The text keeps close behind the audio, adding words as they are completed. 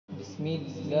بسم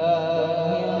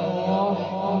الله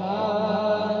الرحمن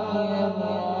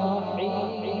الرحيم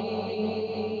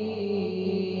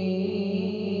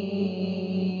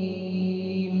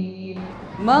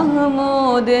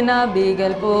Mahmoud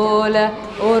நபிகள் போல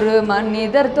ஒரு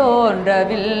மனிதர்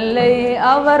தோன்றவில்லை.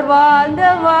 அவர் வாழ்ந்த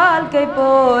வாழ்க்கை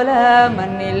போல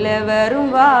மண்ணில்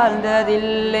எவரும்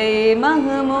வாழ்ந்ததில்லை.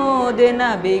 மஹ்மூத்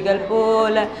நபிகள்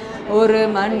போல ஒரு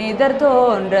மனிதர்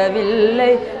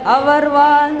தோன்றவில்லை. அவர்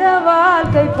வாழ்ந்த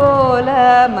வாழ்க்கை போல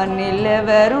மண்ணில்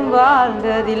எவரும்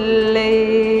வாழ்ந்ததில்லை.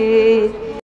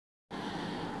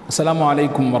 அஸ்ஸலாமு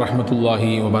அலைக்கும் வரஹ்மத்துல்லாஹி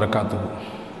வபரகாத்துஹு.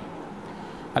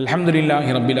 அல்ஹம்துலில்லாஹி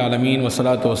ரப்பில் ஆலமீன்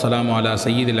வஸ்ஸலாத்து வஸ்ஸலாமு அலா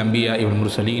சய்யிதில் அன்பியாஇ வல்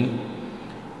முர்சலீன்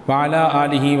வ அலா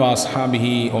ஆலிஹி வ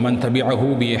அஸ்ஹாபிஹி வ மன் தபிஅஹு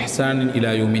பி இஹ்சானின்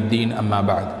இலா யௌமித்தீன் அம்மா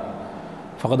பஅத்.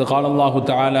 فقد قال الله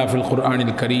تعالى في القرآن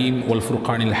الكريم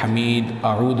والفرقان الحميد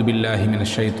أعوذ بالله من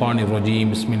الشيطان الرجيم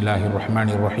بسم الله الرحمن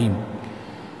الرحيم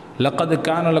لقد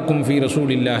كان لكم في رسول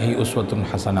الله أسوة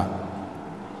حسنة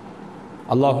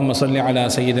اللهم صل على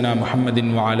سيدنا محمد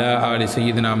وعلى آل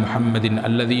سيدنا محمد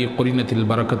الذي قرنت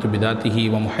البركة بذاته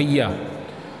ومحيا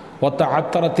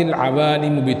وتعطرت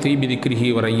العوالم بطيب ذكره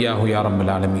ورياه يا رب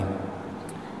العالمين.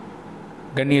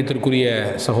 கண்ணியத்திற்குரிய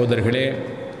சகோதரர்களே,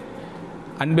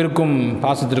 அன்பிற்கும்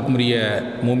பாசத்திற்கும் உரிய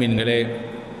மூமின்களே,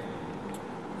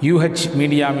 யூஹெச்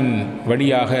மீடியாவின்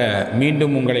வழியாக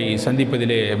மீண்டும் உங்களை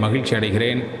சந்திப்பதிலே மகிழ்ச்சி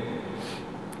அடைகிறேன்.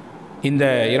 இந்த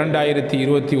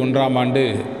 2021ஆம் ஆண்டு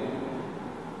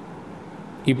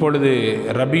இப்பொழுது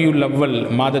ரபியுல் அவ்வல்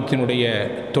மாதத்தினுடைய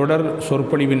தொடர்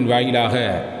சொற்பொழிவின் வாயிலாக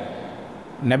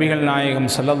நபிகள் நாயகம்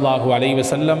ஸல்லல்லாஹு அலைஹி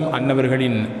வஸல்லம்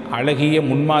அன்னவர்களின் அழகிய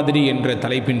முன்மாதிரி என்ற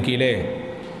தலைப்பின் கீழே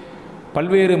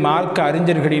பல்வேறு மார்க்க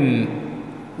அறிஞர்களின்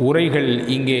உரைகள்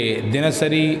இங்கே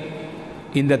தினசரி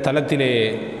இந்த தளத்திலே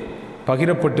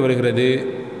பகிரப்பட்டு வருகிறது.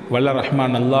 வல்ல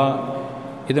ரஹ்மான் அல்லாஹ்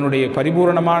இதனுடைய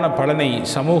பரிபூரணமான பலனை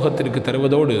சமூகத்திற்கு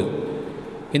தருவதோடு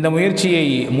இந்த முயற்சியை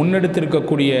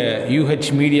முன்னெடுத்திருக்கக்கூடிய யூஹெச்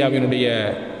மீடியாவினுடைய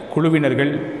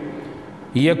குழுவினர்கள்,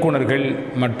 இயக்குனர்கள்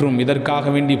மற்றும் இதற்காக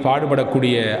வேண்டி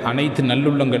பாடுபடக்கூடிய அனைத்து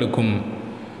நல்லுள்ளங்களுக்கும்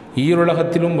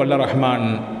ஈருலகத்திலும் வல்ல ரஹ்மான்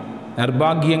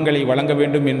நற்பாக்கியங்களை வழங்க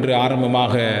வேண்டும் என்று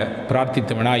ஆரம்பமாக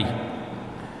பிரார்த்தித்தவனாய்,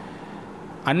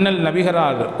 அண்ணல்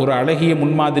நபிகளார் ஒரு அழகிய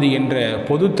முன்மாதிரி என்ற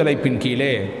பொது தலைப்பின்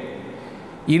கீழே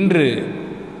இன்று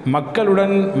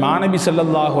மக்களுடன் மாநபி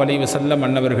ஸல்லல்லாஹு அலைஹி வஸல்லம்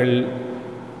அன்னவர்கள்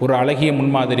ஒரு அழகிய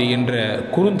முன்மாதிரி என்ற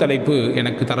குறுந்தலைப்பு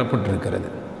எனக்கு தரப்பட்டிருக்கிறது.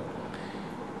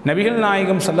 நபிகள்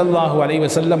நாயகம் ஸல்லல்லாஹு அலைஹி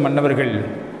வஸல்லம் அன்னவர்கள்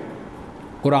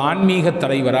ஒரு ஆன்மீக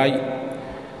தலைவராய்,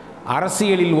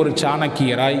 அரசியலில் ஒரு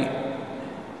சாணக்கியராய்,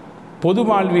 பொது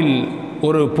வாழ்வில்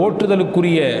ஒரு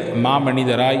போற்றுதலுக்குரிய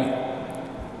மாமனிதராய்,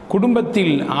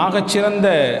 குடும்பத்தில் ஆகச்சிறந்த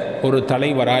ஒரு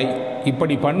தலைவராய்,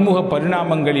 இப்படி பன்முக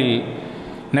பரிணாமங்களில்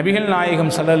நபிகள்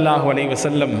நாயகம் ஸல்லல்லாஹு அலைஹி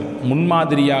வஸல்லம்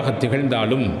முன்மாதிரியாக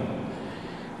திகழ்ந்தாலும்,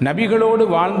 நபிகளோடு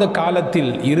வாழ்ந்த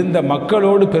காலத்தில் இருந்த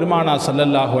மக்களோடு பெருமானார்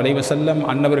ஸல்லல்லாஹு அலைஹி வஸல்லம்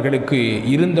அன்னவர்களுக்கு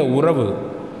இருந்த உறவு,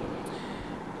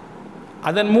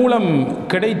 அதன் மூலம்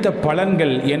கிடைத்த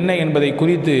பலன்கள் என்ன என்பதை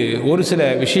குறித்து ஒரு சில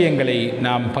விஷயங்களை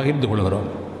நாம் பகிர்ந்து கொள்கிறோம்.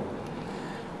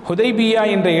 ஹுதைபியா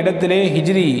என்ற இடத்திலே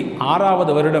ஹிஜ்ரி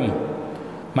 6வது வருடம்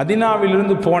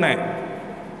மதினாவிலிருந்து போன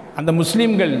அந்த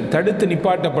முஸ்லீம்கள் தடுத்து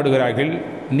நிப்பாட்டப்படுகிறார்கள்.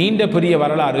 நீண்ட பெரிய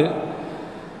வரலாறு.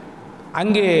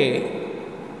 அங்கே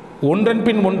ஒன்றன்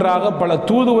பின் ஒன்றாக பல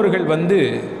தூதுவர்கள் வந்து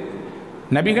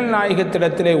நபிகள்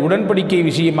நாயகத்திடத்திலே உடன்படிக்கை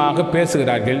விஷயமாக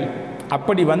பேசுகிறார்கள்.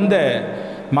 அப்படி வந்த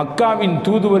மக்காவின்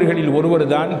தூதுவர்களில் ஒருவர்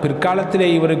தான் பிற்காலத்திலே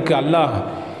இவருக்கு அல்லாஹ்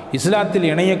இஸ்லாத்தில்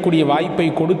இணையக்கூடிய வாய்ப்பை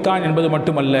கொடுத்தான் என்பது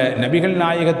மட்டுமல்ல, நபிகள்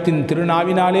நாயகத்தின்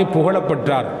திருநாவினாலே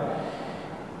புகழப்பட்டார்.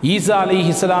 ஈசா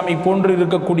அலைஹிஸ்ஸலாமை போன்று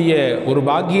இருக்கக்கூடிய ஒரு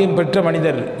பாக்கியம் பெற்ற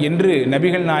மனிதர் என்று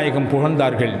நபிகள் நாயகம்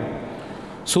புகழ்ந்தார்கள்.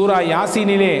 சூரா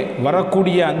யாசீனிலே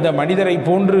வரக்கூடிய அந்த மனிதரை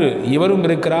போன்று இவரும்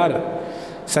இருக்கிறார்.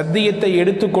 சத்தியத்தை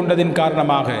எடுத்துக்கொண்டதின்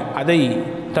காரணமாக, அதை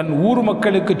தன் ஊர்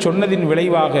மக்களுக்கு சொன்னதின்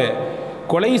விளைவாக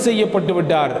கொலை செய்யப்பட்டு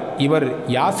விட்டார். இவர்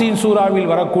யாசீன்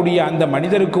சூறாவில் வரக்கூடிய அந்த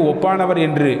மனிதருக்கு ஒப்பானவர்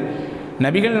என்று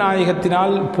நபிகள்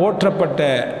நாயகத்தினால் போற்றப்பட்ட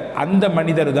அந்த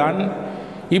மனிதர்தான்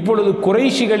இப்பொழுது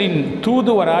குறைஷிகளின்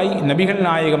தூதுவராய் நபிகள்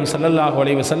நாயகம் ஸல்லல்லாஹு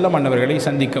அலைஹி வஸல்லம் அன்னவர்களை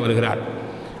சந்திக்க வருகிறார்.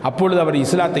 அப்பொழுது அவர்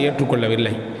இஸ்லாத்தை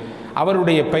ஏற்றுக்கொள்ளவில்லை.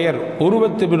 அவருடைய பெயர்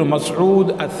உர்வத் இப்னு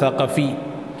மஸ்ஊத் அஸ்-ஸகஃபி.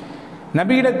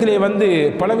 நபியிடத்திலே வந்து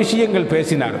பல விஷயங்கள்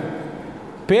பேசினார்.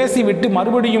 பேசிவிட்டு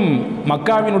மறுபடியும்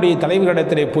மக்காவினுடைய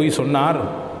தலைவரிடத்திலே போய் சொன்னார்,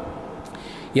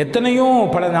 எத்தனையோ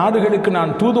பல நாடுகளுக்கு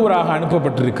நான் தூதுவராக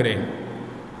அனுப்பப்பட்டிருக்கிறேன்.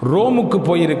 ரோமுக்கு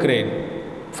போயிருக்கிறேன்,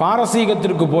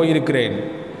 பாரசீகத்திற்கு போயிருக்கிறேன்,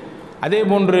 அதே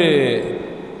போன்று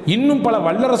இன்னும் பல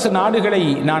வல்லரசு நாடுகளை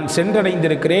நான்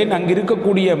சென்றடைந்திருக்கிறேன். அங்கு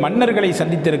இருக்கக்கூடிய மன்னர்களை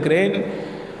சந்தித்திருக்கிறேன்.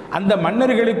 அந்த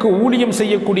மன்னர்களுக்கு ஊழியம்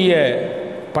செய்யக்கூடிய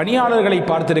பணியாளர்களை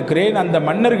பார்த்திருக்கிறேன், அந்த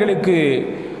மன்னர்களுக்கு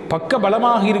பக்க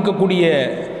பலமாக இருக்கக்கூடிய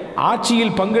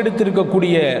ஆட்சியில்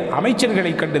பங்கெடுத்திருக்கக்கூடிய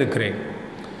அமைச்சர்களை கண்டிருக்கிறேன்.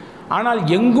 ஆனால்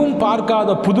எங்கும் பார்க்காத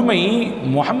புதுமை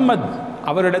முஹம்மத்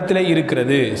அவரிடத்திலே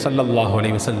இருக்கிறது ஸல்லல்லாஹு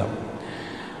அலைஹி வஸல்லம்.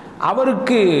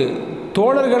 அவருக்கு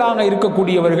தோழர்களாக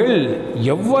இருக்கக்கூடியவர்கள்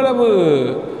எவ்வளவு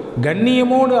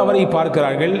கண்ணியமோடு அவரை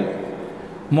பார்க்கிறார்கள்.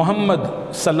 முஹம்மத்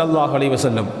ஸல்லல்லாஹு அலைஹி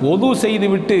வஸல்லம் ஒது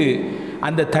செய்துவிட்டு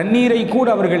அந்த தண்ணீரை கூட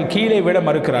அவர்கள் கீழே விட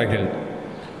மறுக்கிறார்கள்.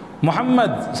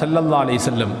 முஹம்மத் ஸல்லல்லாஹு அலைஹி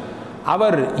வஸல்லம்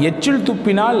அவர் எச்சில்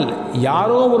துப்பினால்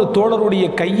யாரோ ஒரு தோழருடைய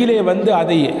கையிலே வந்து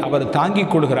அதை அவர்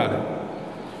தாங்கிக் கொள்கிறார்.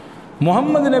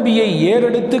 முஹம்மது நபியை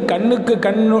ஏறெடுத்து கண்ணுக்கு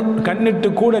கண்ணிட்டு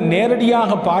கூட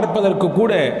நேரடியாக பார்ப்பதற்கு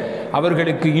கூட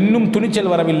அவர்களுக்கு இன்னும்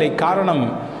துணிச்சல் வரவில்லை. காரணம்,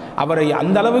 அவரை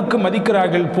அந்த அளவுக்கு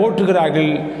மதிக்கிறார்கள்,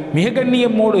 போற்றுகிறார்கள், மிக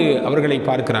கண்ணியமோடு அவர்களை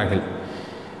பார்க்கிறார்கள்.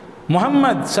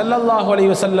 முஹம்மத் ஸல்லல்லாஹு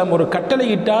அலைஹி வஸல்லம் ஒரு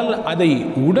கட்டளையிட்டால் அதை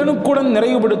உடனுக்குடன்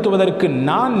நிறைவுபடுத்துவதற்கு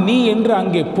நான் நீ என்று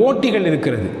அங்கே போட்டிகள்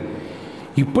இருக்கிறது.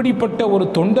 இப்படிப்பட்ட ஒரு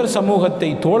தொண்டர் சமூகத்தை,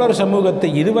 தோழர் சமூகத்தை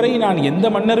இதுவரை நான் எந்த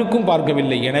மன்னருக்கும்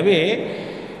பார்க்கவில்லை. எனவே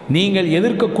நீங்கள்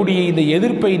எதிர்க்கக்கூடிய இந்த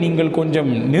எதிர்ப்பை நீங்கள்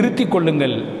கொஞ்சம் நிறுத்தி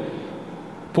கொள்ளுங்கள்.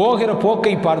 போகிற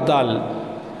போக்கை பார்த்தால்,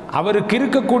 அவருக்கு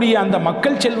இருக்கக்கூடிய அந்த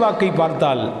மக்கள் செல்வாக்கை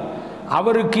பார்த்தால்,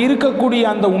 அவருக்கு இருக்கக்கூடிய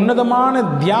அந்த உன்னதமான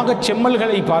தியாக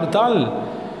செம்மல்களை பார்த்தால்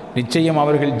நிச்சயம்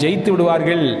அவர்கள் ஜெயித்து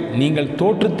விடுவார்கள். நீங்கள்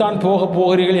தோற்றுத்தான்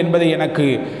போகிறீர்கள் என்பதை எனக்கு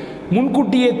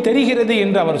முன்கூட்டியே தெரிகிறது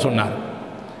என்று அவர் சொன்னார்.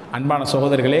 அன்பான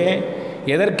சகோதரர்களே,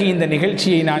 எதற்கு இந்த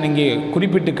நிகழ்ச்சியை நான் இங்கே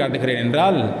குறிப்பிட்டு காட்டுகிறேன்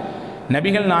என்றால்,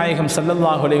 நபிகள் நாயகம்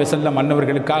ஸல்லல்லாஹு அலைஹி வஸல்லம்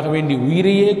அன்னவர்களுக்காக வேண்டி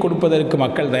உயிரையே கொடுப்பதற்கு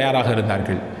மக்கள் தயாராக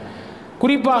இருந்தார்கள்.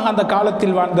 குறிப்பாக அந்த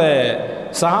காலத்தில் வாழ்ந்த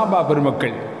சஹாபா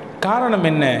பெருமக்கள். காரணம்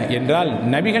என்ன என்றால்,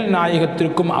 நபிகள்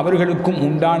நாயகத்திற்கும் அவர்களுக்கும்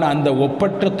உண்டான அந்த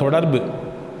ஒப்பற்ற தொடர்பு,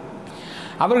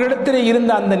 அவர்களிடத்தில்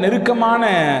இருந்த அந்த நெருக்கமான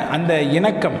அந்த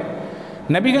இணக்கம்.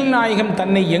 நபிகள் நாயகம்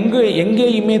தன்னை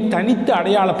எங்கேயுமே தனித்து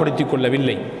அடையாளப்படுத்தி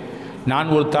கொள்ளவில்லை. நான்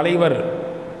ஒரு தலைவர்,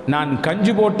 நான்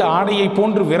கஞ்சி போட்ட ஆடையை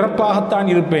போன்று விறப்பாகத்தான்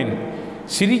இருப்பேன்,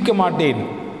 சிரிக்க மாட்டேன்,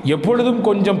 எப்பொழுதும்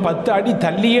கொஞ்சம் 10 அடி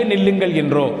தள்ளியே நில்லுங்கள்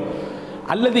என்றோ,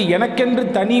 அல்லது எனக்கென்று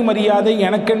தனி மரியாதை,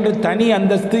 எனக்கென்று தனி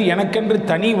அந்தஸ்து, எனக்கென்று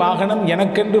தனி வாகனம்,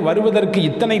 எனக்கென்று வருவதற்கு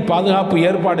இத்தனை பாதுகாப்பு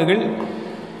ஏற்பாடுகள்,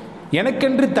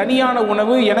 எனக்கென்று தனியான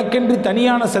உணவு, எனக்கென்று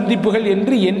தனியான சந்திப்புகள்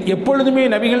என்று எப்பொழுதுமே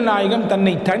நபிகள் நாயகம்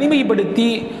தன்னை தனிமைப்படுத்தி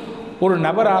ஒரு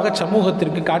நபராக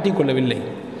சமூகத்திற்கு காட்டிக்கொள்ளவில்லை.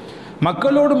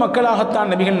 மக்களோடு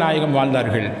மக்களாகத்தான் நபிகள் நாயகம்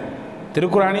வாழ்ந்தார்கள்.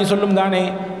 திருக்குர்ஆனே சொல்லும் தானே,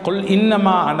 குல்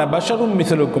இன்னமா அன பஷரும்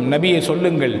மிஸ்லுக்கும், நபியை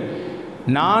சொல்லுங்கள்,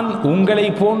 நான் உங்களை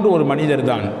போன்று ஒரு மனிதர்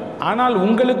தான், ஆனால்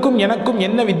உங்களுக்கும் எனக்கும்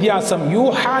என்ன வித்தியாசம்?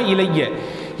 யூஹா இலைய,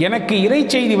 எனக்கு இறை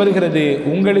செய்தி வருகிறது,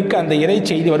 உங்களுக்கு அந்த இறை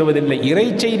செய்தி வருவதில்லை. இறை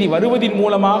செய்தி வருவதின்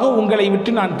மூலமாக உங்களை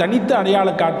விட்டு நான் தனித்து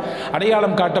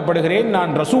அடையாளம் காட்டப்படுகிறேன்.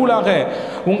 நான் ரசூலாக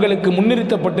உங்களுக்கு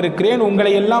முன்னிறுத்தப்பட்டிருக்கிறேன்.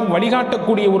 உங்களை எல்லாம்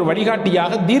வழிகாட்டக்கூடிய ஒரு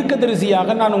வழிகாட்டியாக,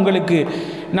 தீர்க்கதரிசியாக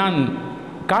நான்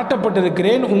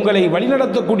காட்டப்பட்டிருக்கிறேன். உங்களை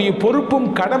வழிநடத்தக்கூடிய பொறுப்பும்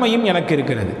கடமையும் எனக்கு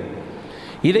இருக்கிறது.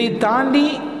 இதை தாண்டி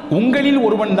உங்களில்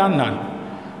ஒருவன் தான்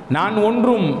நான்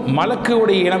ஒன்றும்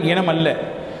மலக்குடைய இனம் அல்ல,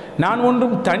 நான்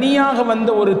ஒன்றும் தனியாக வந்த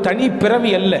ஒரு தனி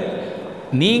பிறவி அல்ல.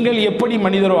 நீங்கள் எப்படி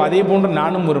மனிதரோ அதே போன்று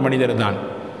நானும் ஒரு மனிதர் தான்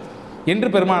என்று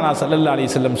பெருமானார் ஸல்லல்லாஹு அலைஹி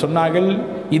வஸல்லம் சொன்னார்கள்.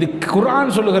 இது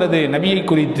குர்ஆன் சொல்லுகிறது நபியை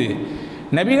குறித்து.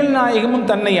 நபிகள் நாயகமும்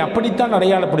தன்னை அப்படித்தான்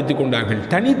அடையாளப்படுத்தி கொண்டார்கள்,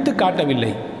 தனித்து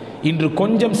காட்டவில்லை. இன்று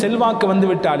கொஞ்சம் செல்வாக்கு வந்து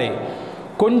விட்டாலே,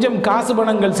 கொஞ்சம் காசு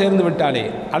பணங்கள் சேர்ந்து விட்டாலே,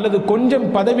 அல்லது கொஞ்சம்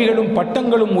பதவிகளும்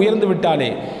பட்டங்களும் உயர்ந்து விட்டாலே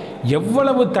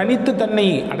எவ்வளவு தனித்து தன்னை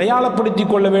அடையாளப்படுத்தி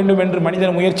கொள்ள வேண்டும் என்று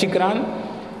மனிதன் முயற்சிக்கிறான்.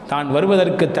 தான்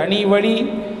வருவதற்கு தனி வழி,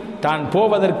 தான்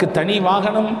போவதற்கு தனி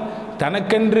வாகனம்,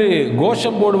 தனக்கென்று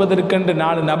கோஷம் போடுவதற்கென்று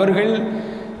 4 நபர்கள்,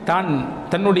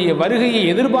 தன்னுடைய வருகையை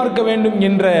எதிர்பார்க்க வேண்டும்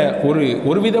என்ற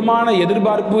ஒரு விதமான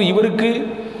எதிர்பார்ப்பு இவருக்கு.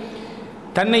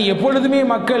 தன்னை எப்பொழுதுமே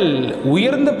மக்கள்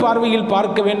உயர்ந்த பார்வையில்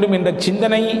பார்க்க வேண்டும் என்ற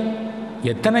சிந்தனை.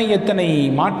 எத்தனை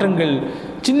மாற்றங்கள்,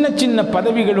 சின்ன சின்ன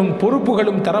பதவிகளும்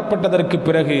பொறுப்புகளும் தரப்பட்டதற்கு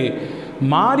பிறகு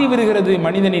மாறி வருகிறது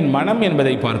மனிதனின் மனம்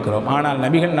என்பதை பார்க்கிறோம். ஆனால்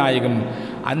நபிகள் நாயகம்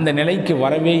அந்த நிலைக்கு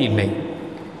வரவே இல்லை.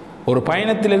 ஒரு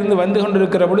பயணத்திலிருந்து வந்து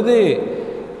கொண்டிருக்கிற பொழுது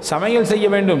சமையல் செய்ய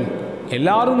வேண்டும்,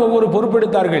 எல்லாரும் ஒவ்வொரு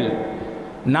பொறுப்பெடுத்தார்கள்.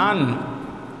 நான்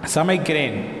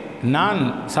சமைக்கிறேன், நான்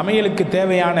சமையலுக்கு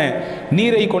தேவையான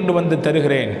நீரை கொண்டு வந்து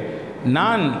தருகிறேன்,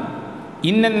 நான்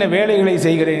இன்னென்ன வேலைகளை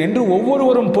செய்கிறேன் என்று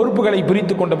ஒவ்வொருவரும் பொறுப்புகளை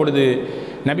பிரித்து கொண்ட பொழுது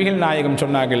நபிகள் நாயகம்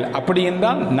சொன்னார்கள், அப்படி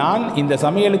என்றால் நான் இந்த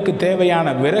சமையலுக்கு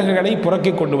தேவையான விறகுகளை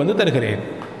புறக்கி கொண்டு வந்து தருகிறேன்,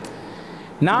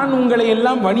 நான் உங்களை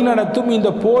எல்லாம் வழிநடத்தும் இந்த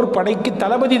போர் படைக்கு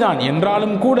தளபதி தான்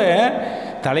என்றாலும் கூட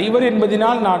தலைவர்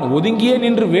என்பதனால் நான் ஒதுங்கியே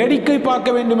நின்று வேடிக்கை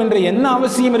பார்க்க வேண்டும் என்ற என்ன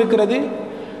அவசியம் இருக்கிறது?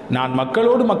 நான்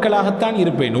மக்களோடு மக்களாகத்தான்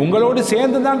இருப்பேன், உங்களோடு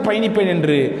சேர்ந்து தான் பயணிப்பேன்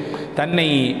என்று தன்னை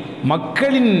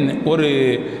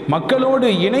மக்களோடு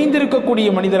இணைந்திருக்கக்கூடிய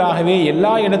மனிதராகவே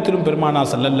எல்லா இடத்திலும் பெருமானார்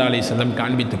ஸல்லல்லாஹு அலைஹி வஸல்லம்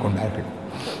காண்பித்துக் கொண்டார்கள்.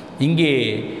 இங்கே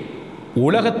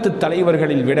உலகத்து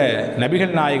தலைவர்களில் விட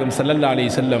நபிகள் நாயகம் ஸல்லல்லாஹு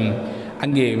அலைஹி வஸல்லம்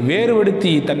அங்கே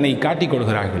வேறுபடுத்தி தன்னை காட்டிக்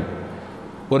கொள்கிறார்கள்.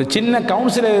 ஒரு சின்ன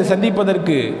கவுன்சிலரை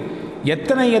சந்திப்பதற்கு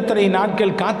எத்தனை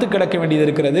நாட்கள் காத்து கிடக்க வேண்டியது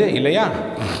இருக்கிறது இல்லையா?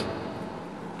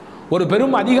 ஒரு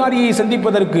பெரும் அதிகாரியை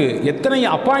சந்திப்பதற்கு எத்தனை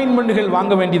அப்பாயின்மெண்ட்டுகள்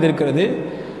வாங்க வேண்டியது இருக்கிறது.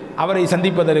 அவரை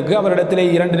சந்திப்பதற்கு அவரிடத்திலே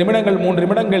 2 நிமிடங்கள் 3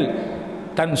 நிமிடங்கள்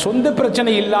தன் சொந்த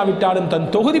பிரச்சனை இல்லாவிட்டாலும் தன்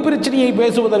தொகுதி பிரச்சனையை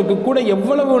பேசுவதற்கு கூட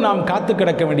எவ்வளவு நாம் காத்து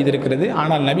கிடக்க வேண்டியது இருக்கிறது.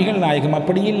 ஆனால் நபிகள் நாயகம்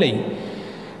அப்படி இல்லை.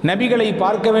 நபிகளை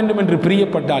பார்க்க வேண்டும் என்று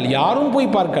பிரியப்பட்டால் யாரும்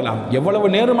போய் பார்க்கலாம், எவ்வளவு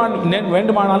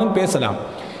வேண்டுமானாலும் பேசலாம்,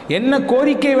 என்ன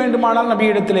கோரிக்கை வேண்டுமானாலும்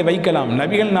நபியிடத்தில் வைக்கலாம்.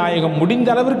 நபிகள் நாயகம் முடிந்த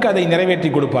அளவிற்கு அதை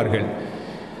நிறைவேற்றி கொடுப்பார்கள்.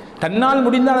 தன்னால்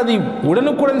முடிந்தால் அதை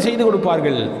உடனுக்குடன் செய்து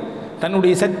கொடுப்பார்கள்.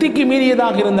 தன்னுடைய சக்திக்கு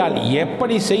மீறியதாக இருந்தால்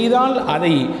எப்படி செய்தால்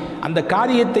அந்த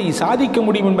காரியத்தை சாதிக்க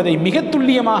முடியும் என்பதை மிக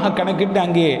துல்லியமாக கணக்கிட்டு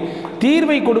அங்கே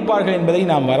தீர்வை கொடுப்பார்கள் என்பதை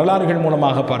நாம் வரலாறுகள்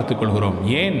மூலமாக பார்த்து கொள்கிறோம்.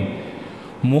 ஏன்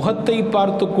முகத்தை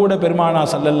பார்த்து கூட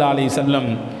பெருமானார் ஸல்லல்லாஹு அலைஹி வஸல்லம்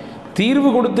தீர்வு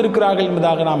கொடுத்திருக்கிறார்கள்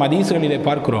என்பதாக நாம் ஹதீஸ்களிலே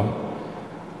பார்க்கிறோம்.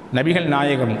 நபிகள்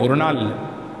நாயகம் ஒரு நாள்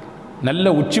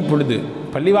நல்ல உச்சி பொழுது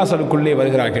பள்ளிவாசலுக்குள்ளே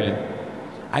வருகிறார்கள்.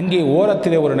 அங்கே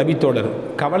ஓரத்திலே ஒரு நபித்தோழர்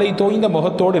கவலை தோய்ந்த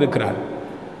முகத்தோடு இருக்கிறார்.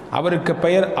 அவருக்கு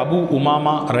பெயர் அபு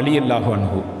உமாமா ரலியல்லாஹு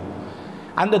அன்ஹு.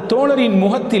 அந்த தோழரின்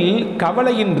முகத்தில்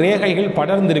கவலையின் ரேகைகள்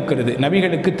படர்ந்திருக்கிறது.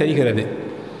 நபிகளுக்கு தெரிகிறது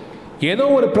ஏதோ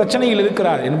ஒரு பிரச்சனையில்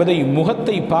இருக்கிறார் என்பதை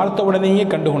முகத்தை பார்த்தவுடனேயே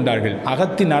கண்டுகொண்டார்கள்.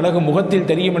 அகத்தின் அழகு முகத்தில்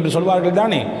தெரியும் என்று சொல்வார்கள்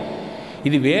தானே.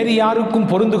 இது வேறு யாருக்கும்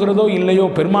பொருந்துகிறதோ இல்லையோ,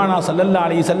 பெருமானார் ஸல்லல்லாஹு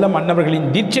அலைஹி வஸல்லம் அன்னவர்களின்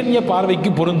தீட்சண்ய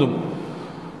பார்வைக்கு பொருந்தும்.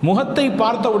 முகத்தை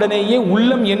பார்த்த உடனேயே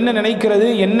உள்ளம் என்ன நினைக்கிறது,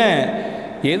 என்ன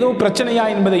ஏதோ பிரச்சனையா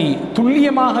என்பதை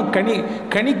துல்லியமாக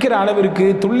கணிக்கிற அளவிற்கு,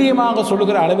 துல்லியமாக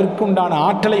சொல்லுகிற அளவிற்கு உண்டான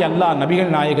ஆற்றலை அல்லாஹ்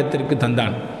நபிகள் நாயகத்திற்கு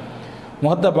தந்தான்.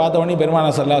 முகத்தை பார்த்தவொடனே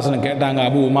பெருமானார் ஸல்லல்லாஹு அலைஹி வஸல்லம் கேட்டாங்க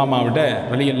அபு உமாமாவிட்ட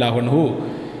ரலியல்லாஹு அன்ஹு,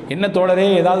 என்ன தோழரே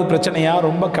ஏதாவது பிரச்சனையா,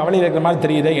 ரொம்ப கவலையில் இருக்கிற மாதிரி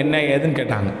தெரியுதே, என்ன ஏதுன்னு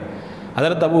கேட்டாங்க.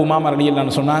 அதற்கு அபு உமாமா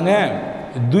ரலியல்லாஹு சொன்னாங்க,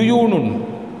 துயூனுன்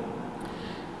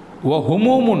வ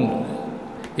ஹுமூமுன்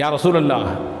யா ரசூலல்லாஹ்,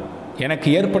 எனக்கு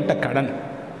ஏற்பட்ட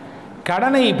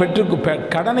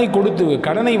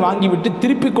கடனை வாங்கிவிட்டு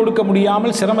திருப்பி கொடுக்க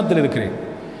முடியாமல் சிரமத்தில் இருக்கிறேன்.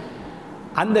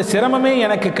 அந்த சிரமமே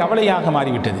எனக்கு கவலையாக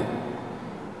மாறிவிட்டது.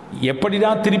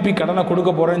 எப்படிதான் திருப்பி கடனை கொடுக்க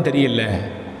போகிறேன்னு தெரியல.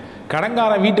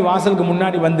 கடன்கார வீட்டு வாசலுக்கு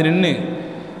முன்னாடி வந்து நின்று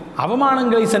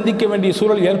அவமானங்களை சந்திக்க வேண்டிய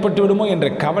சூழல் ஏற்பட்டு விடுமோ என்ற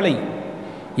கவலை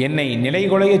என்னை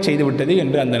நிலைகுலைய செய்துவிட்டது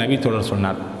என்று அந்த நபித்தோழர்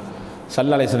சொன்னார்.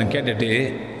 ஸல்லல்லாஹு அலைஹி வஸல்லம் கேட்டுட்டு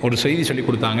ஒரு செய்தி சொல்லிக்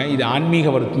கொடுத்தாங்க. இது ஆன்மீக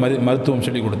மருத்துவம்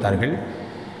சொல்லிக் கொடுத்தார்கள்.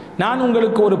 நான்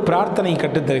உங்களுக்கு ஒரு பிரார்த்தனை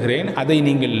கற்றுத்தருகிறேன், அதை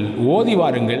நீங்கள் ஓதி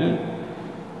வாருங்கள்,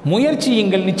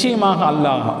 முயற்சியுங்கள். நிச்சயமாக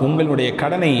அல்லாஹ் உங்களுடைய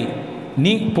கடனை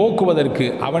போக்குவதற்கு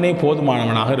அவனே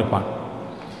போதுமானவனாக இருப்பான்.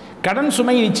 கடன்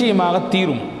சுமை நிச்சயமாக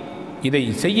தீரும், இதை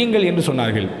செய்யுங்கள் என்று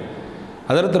சொன்னார்கள்.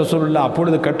 ஹஜ்ரத் ரசூலுல்லாஹ்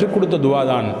அப்பொழுது கற்றுக் கொடுத்த துஆ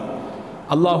தான்,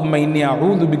 அல்லாஹும்ம இன்னி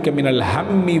அஊது பிக்க மினல்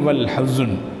ஹம்மி வல்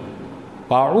ஹஸன்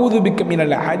வ அஊது பிக்க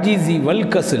மினல் அஜிஸி வல்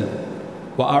கஸல்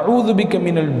வ அஊது பிக்க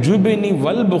மினல் ஜுப்னி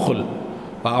வல் புக்ல்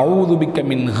வ அஊது பிக்க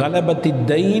மின் கலபத்தி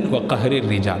தைன் வ கஹ்ரிர்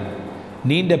ரிஜால்.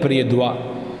 நீண்ட பெரிய துஆ.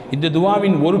 இந்த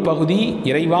துஆவின் ஒரு பகுதி,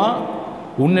 இறைவா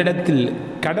உன்னிடத்தில்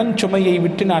கடன் சுமையை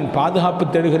விட்டு நான் பாதுகாப்பு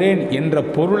தேடுகிறேன் என்ற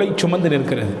பொருளை சுமந்து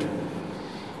நிற்கிறது.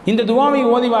 இந்த துஆவை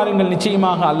ஓதி வாருங்கள்,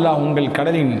 நிச்சயமாக அல்லாஹ் உங்கள்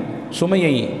கடலின்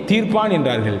சுமையை தீர்ப்பான்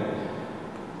என்றார்கள்.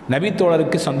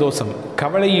 நபித்தோழருக்கு சந்தோஷம்.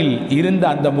 கவலையில் இருந்த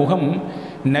அந்த முகம்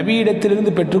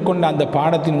நபியிடத்திலிருந்து பெற்றுக்கொண்ட அந்த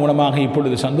பாடத்தின் மூலமாக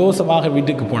இப்பொழுது சந்தோஷமாக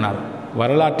வீட்டுக்கு போனார்.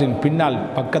 வரலாற்றின் பின்னால்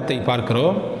பக்கத்தை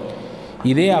பார்க்கிறோம்.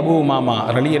 இதே அபு உமாமா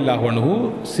ரலியல்லாஹு அன்ஹு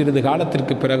சிறிது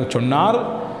காலத்திற்கு பிறகு சொன்னார்,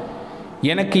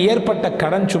 எனக்கு ஏற்பட்ட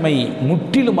கடன் சுமை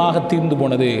முற்றிலுமாக தீர்ந்து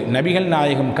போனது. நபிகள்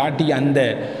நாயகம் காட்டிய அந்த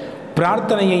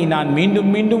பிரார்த்தனையை நான்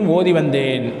மீண்டும் மீண்டும் ஓதி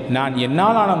வந்தேன். நான்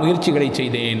என்னாலான முயற்சிகளை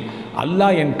செய்தேன்.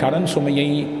 அல்லாஹ் என் கடன் சுமையை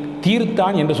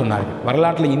தீர்த்தான் என்று சொன்னார்கள்.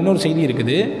 வரலாற்றில் இன்னொரு செய்தி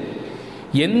இருக்குது.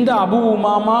 எந்த அபு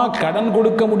உமாமா கடன்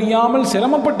கொடுக்க முடியாமல்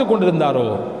சிரமப்பட்டு கொண்டிருந்தாரோ,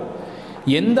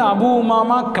 எந்த அபு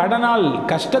உமாமா கடனால்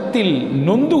கஷ்டத்தில்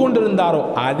நொந்து கொண்டிருந்தாரோ,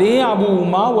 அதே அபு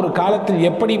உமா ஒரு காலத்தில்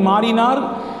எப்படி மாறினார்?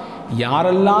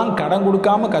 யாரெல்லாம் கடன்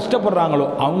கொடுக்காம கஷ்டப்படுறாங்களோ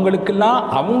அவங்களுக்கெல்லாம்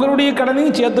அவங்களுடைய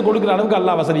கடனையும் சேர்த்து கொடுக்குற அளவுக்கு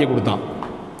அல்லாஹ் வசதியை கொடுத்தான்.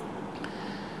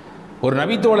 ஒரு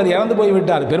நபித்தோழர் இறந்து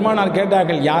போய்விட்டார். பெருமானார்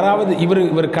கேட்டார்கள், யாராவது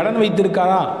இவர் கடன்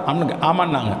வைத்திருக்காரா?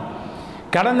 ஆமான்னாங்க.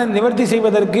 கடனை நிவர்த்தி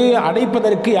செய்வதற்கு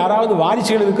அடைப்பதற்கு யாராவது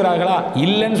வாரிசுகள் இருக்கிறார்களா?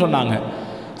 இல்லைன்னு சொன்னாங்க.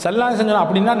 ஸல்லல்லாஹு அலைஹி வஸல்லம்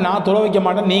அப்படின்னா நான் தொலை வைக்க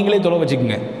மாட்டேன், நீங்களே தொலை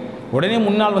வச்சுக்கோங்க. உடனே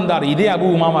முன்னால் வந்தார் இதே அபு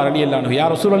உமாமா ரலியல்லாஹு அன்ஹு, யா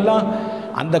ரசூலல்லாஹ்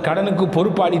அந்த கடனுக்கு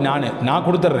பொறுப்பாளி நான்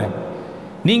கொடுத்துட்றேன்.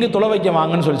 நீங்கள் தொலை வைக்க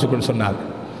வாங்கன்னு சொல்லி சொன்னார்.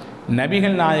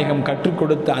 நபிகள் நாயகம் கற்றுக்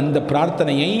கொடுத்த அந்த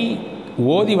பிரார்த்தனையை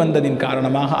ஓதி வந்ததின்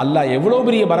காரணமாக அல்லாஹ் எவ்வளோ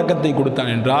பெரிய பரக்கத்தை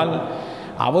கொடுத்தான் என்றால்,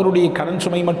 அவருடைய கடன்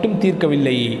சுமை மட்டும்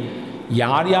தீர்க்கவில்லை,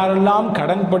 யார் யாரெல்லாம்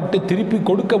கடன்பட்டு திருப்பி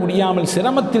கொடுக்க முடியாமல்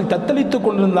சிரமத்தில் தத்தளித்து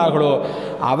கொண்டிருந்தார்களோ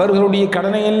அவர்களுடைய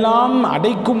கடனையெல்லாம்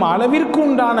அடைக்கும் அளவிற்கு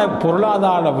உண்டான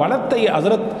பொருளாதார வளத்தை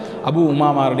ஹஸரத் அபூ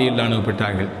உமாமா ரலியல்லாஹு அன்ஹு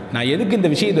பெற்றார்கள். நான் எதுக்கு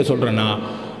இந்த விஷயத்தை சொல்கிறேன்னா,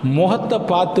 முகத்தை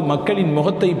பார்த்து, மக்களின்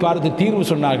முகத்தை பார்த்து தீர்வு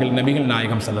சொன்னார்கள் நபிகள்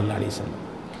நாயகம் ஸல்லல்லாஹு அலைஹி வஸல்லம்.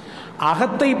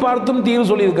 அகத்தை பார்த்தும் தீர்வு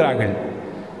சொல்லியிருக்கிறார்கள்.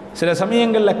 சில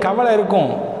சமயங்களில் கவலை இருக்கும்,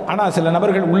 ஆனால் சில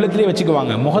நபர்கள் உள்ளத்திலே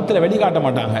வச்சுக்குவாங்க, முகத்தில் வெளிக்காட்ட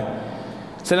மாட்டாங்க.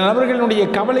 சில நபர்களுடைய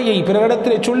கவலையை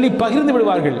பிறரிடத்தில் சொல்லி பகிர்ந்து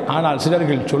விடுவார்கள், ஆனால்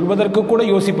சிலர்கள் சொல்வதற்கு கூட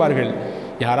யோசிப்பார்கள்,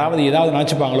 யாராவது ஏதாவது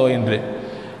நினச்சிப்பாங்களோ என்று.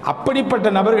 அப்படிப்பட்ட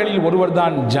நபர்களில் ஒருவர்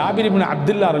தான் ஜாபிர் இப்னு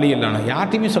அப்துல்லாஹ் ரலியல்லாஹு அன்ஹு.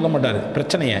 யார்ட்டையுமே சொல்ல மாட்டார்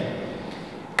பிரச்சனையை,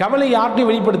 கவலை யார்ட்டையும்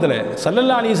வெளிப்படுத்தலை.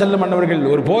 ஸல்லல்லாஹு அலைஹி வஸல்லம் அன்னவர்கள்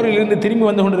ஒரு போரிலிருந்து திரும்பி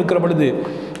வந்து கொண்டிருக்கிற பொழுது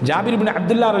ஜாபிர் இப்னு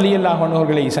அப்துல்லாஹ் ரலியல்லாஹு அன்ஹு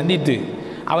அவர்களை சந்தித்து,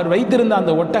 அவர் வைத்திருந்த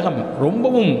அந்த ஒட்டகம்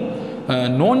ரொம்பவும்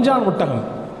நோஞ்சான் ஒட்டகம்,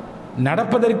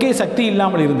 நடப்பதற்கே சக்தி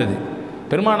இல்லாமல் இருந்தது.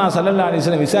 பெருமானா ஸல்லல்லாஹு அலைஹி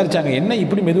வஸல்லம் விசாரித்தாங்க, என்ன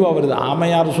இப்படி மெதுவாக வருது?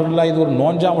 ஆமையார் சொல்லலாம், இது ஒரு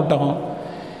நோஞ்சா ஒட்டகம்,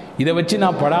 இதை வச்சு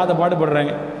நான் படாத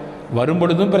பாடுபடுறேன்,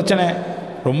 வரும்பொழுதும் பிரச்சனை,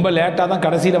 ரொம்ப லேட்டாக தான்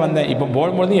கடைசியில் வந்தேன், இப்போ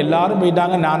போகும்பொழுதும் எல்லாரும்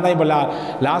போயிட்டாங்க, நான் தான் இப்போ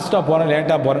லாஸ்ட்டாக போகிறேன்,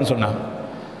 லேட்டாக போகிறேன்னு சொன்னாங்க.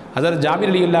 அதாவது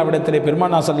ஜாபிர் ரலியல்லாஹு இடத்துல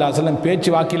பெருமானா ஸல்லல்லாஹு அலைஹி வஸல்லம்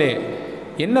பேச்சு வாக்கிலே,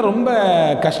 என்ன ரொம்ப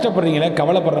கஷ்டப்படுறீங்களே,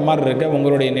 கவலைப்படுற மாதிரி இருக்க,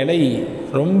 உங்களுடைய நிலை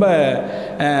ரொம்ப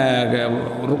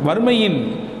வறுமையின்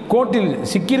கோட்டில்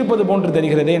சிக்கியிருப்பது போன்று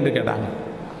தெரிகிறதே என்று கேட்டாங்க.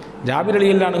 ஜாபிர்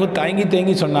ரலியல்லாஹு அன்ஹு தயங்கி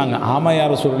தயங்கி சொன்னாங்க, ஆமா யா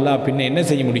ரசூலுல்லாஹ், பின்ன என்ன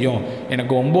செய்ய முடியும்,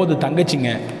 எனக்கு 9 தங்கச்சிங்க,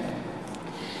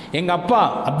 எங்கள் அப்பா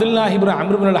அப்துல்லாஹ் இப்னு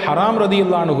அம்ர் இப்னு ஹராம்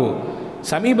ரலியல்லாஹு அன்ஹு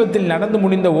சமீபத்தில் நடந்து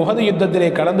முடிந்த உஹது யுத்தத்திலே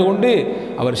கலந்து கொண்டு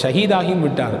அவர் ஷஹீதாகியும்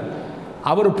விட்டார்.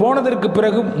 அவர் போனதற்கு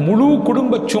பிறகு முழு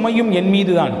குடும்ப சுமையும் என்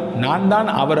மீது தான், நான் தான்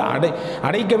அவர்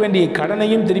அடைக்க வேண்டிய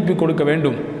கடனையும் திருப்பி கொடுக்க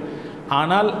வேண்டும்.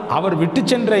 ஆனால் அவர் விட்டு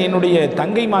சென்ற என்னுடைய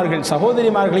தங்கைமார்கள்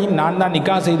சகோதரிமார்களையும் நான் தான்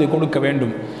நிக்கா செய்து கொடுக்க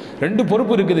வேண்டும். 2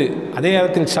 பொறுப்பு இருக்குது, அதே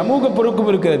நேரத்தில் சமூக பொறுப்பும்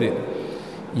இருக்கிறது.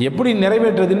 எப்படி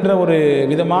நிறைவேற்றுறதுன்ற ஒரு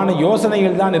விதமான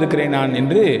யோசனைகள் தான் இருக்கிறேன் நான்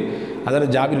என்று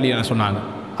அதில் ஜாபிர் ரலியல்லாஹு சொன்னாங்க.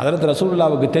 அதற்கு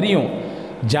ரசூலுல்லாஹ்வுக்கு தெரியும்,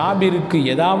 ஜாபிருக்கு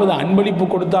ஏதாவது அன்பளிப்பு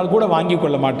கொடுத்தால் கூட வாங்கி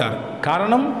கொள்ள மாட்டார்.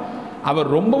 காரணம், அவர்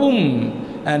ரொம்பவும்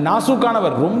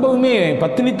நாசூக்கானவர், ரொம்பவுமே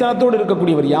பத்தினித்தனத்தோடு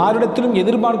இருக்கக்கூடியவர், யாரிடத்திலும்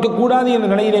எதிர்பார்க்கக்கூடாது என்ற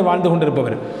நிலையிலே வாழ்ந்து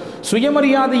கொண்டிருப்பவர்,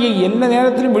 சுயமரியாதையை எந்த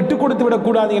நேரத்திலும் விட்டு கொடுத்து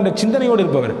விடக்கூடாது என்ற சிந்தனையோடு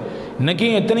இருப்பவர்.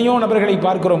 இன்றைக்கும் எத்தனையோ நபர்களை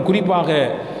பார்க்கிறோம், குறிப்பாக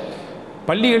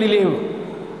பள்ளிகளிலே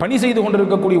பணி செய்து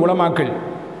கொண்டிருக்கக்கூடிய உலமாக்கள்,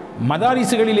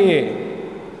 மதாரிசுகளிலே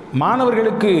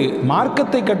மாணவர்களுக்கு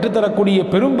மார்க்கத்தை கற்றுத்தரக்கூடிய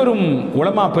பெரும் பெரும்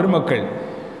உலமா பெருமக்கள்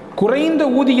குறைந்த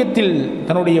ஊதியத்தில்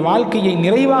தன்னுடைய வாழ்க்கையை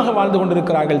நிறைவாக வாழ்ந்து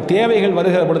கொண்டிருக்கிறார்கள். தேவைகள்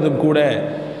வருகிற பொழுதும் கூட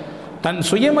தன்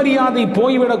சுயமரியாதை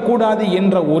போய்விடக்கூடாது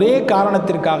என்ற ஒரே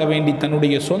காரணத்திற்காக வேண்டி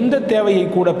தன்னுடைய சொந்த தேவையை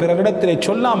கூட பிறரிடத்திலே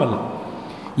சொல்லாமல்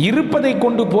இருப்பதை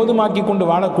கொண்டு போதுமாக்கி கொண்டு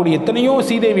வாழக்கூடிய எத்தனையோ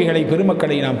சீதேவிகளை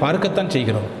பெருமக்களை நாம் பார்க்கத்தான்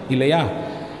செய்கிறோம் இல்லையா?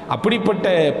 அப்படிப்பட்ட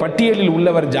பட்டியலில்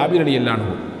உள்ளவர் ஜாபிர் ரலியல்லாஹு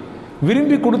அன்ஹு.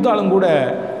 விரும்பி கொடுத்தாலும் கூட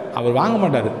அவர் வாங்க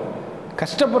மாட்டார்,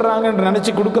 கஷ்டப்படுறாங்க என்று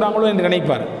நினச்சி கொடுக்குறாங்களோ என்று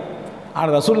நினைப்பார்.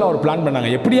 ஆனால் ரசூலுல்லாஹ் ஒரு பிளான் பண்ணாங்க,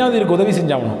 எப்படியாவது இதுக்கு உதவி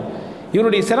செஞ்சாகணும்,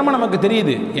 இவருடைய சிரமம் நமக்கு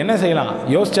தெரியுது, என்ன செய்யலாம்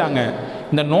யோசிச்சாங்க.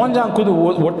 இந்த நோஞ்சாங்குது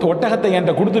ஒட்டகத்தை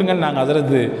என்கிட்ட கொடுத்துருங்கன்னு நாங்கள்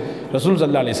ஹஸரத் ரசூல்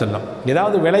ஸல்லல்லாஹு அலைஹி வஸல்லம்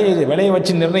ஏதாவது விலையை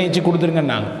வச்சு நிர்ணயித்து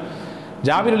கொடுத்துருங்கன்னு நாங்கள்.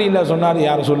 ஜாபிர் ரலியல்லாஹு சொன்னார்,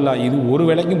 யா ரசூலுல்லாஹ், இது ஒரு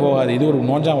விலைக்கும் போகாது, இது ஒரு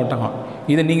நோஞ்சா ஒட்டகம்,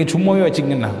 இதை நீங்கள் சும்மாவே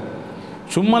வச்சுக்கங்கன்னு.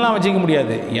 சும்மாலாம் வச்சுக்க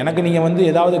முடியாது, எனக்கு நீங்கள்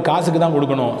ஏதாவது காசுக்கு தான்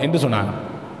கொடுக்கணும் என்று சொன்னாங்க.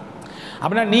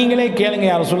 அப்படின்னா நீங்களே கேளுங்க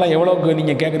யார் சொல்லலாம், எவ்வளோக்கு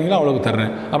நீங்கள் கேட்குறீங்களோ அவ்வளோக்கு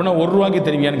தர்றேன். அப்படின்னா 1 ரூபாய்க்கு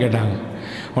தருவியான்னு கேட்டாங்க.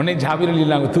 உடனே ஜாபிர்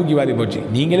ரலியல்லாஹு தூக்கி வாரி போச்சு,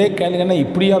 நீங்களே கேளுங்கன்னா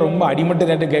இப்படியா ரொம்ப அடிமட்ட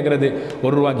ரேட்டு கேட்குறது,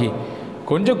 1 ரூபாய்க்கு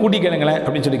கொஞ்சம் கூட்டி கேளுங்களேன்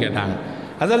அப்படின்னு சொல்லி கேட்டாங்க.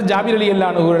 அதாவது ஜாபிர்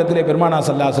ரலியல்லாஹு அன்ஹு இடத்துல பெருமானா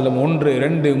ஸல்லல்லாஹு அலைஹி வஸல்லம் 1,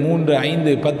 2, 3,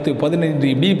 5, 10, 15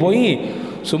 இப்படி போய்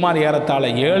சுமார் ஏறத்தாழ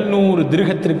 700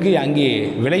 திர்ஹத்திற்கு அங்கே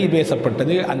விலை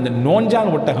பேசப்பட்டது அந்த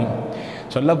நோஞ்சான் ஒட்டகம்.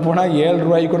 சொல்லப்போனால் 7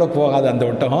 ரூபாய்க்கு கூட போகாது அந்த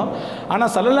ஒட்டகம்.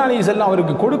 ஆனால் ஸல்லல்லாஹு அலைஹி வஸல்லம்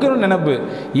அவருக்கு கொடுக்கணும்னு நினைப்பு,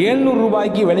 700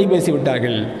 ரூபாய்க்கு விலை பேசி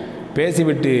விட்டார்கள்.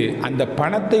 பேசிவிட்டு அந்த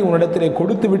பணத்தை உன்னிடத்தில்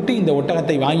கொடுத்து விட்டு இந்த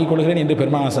ஒட்டகத்தை வாங்கி கொள்கிறேன் என்று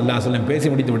பெருமானார் ஸல்லல்லாஹு அலைஹி வஸல்லம் பேசி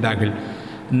முடித்து விட்டார்கள்.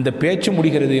 இந்த பேச்சு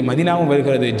முடிகிறது, மதீனாவும்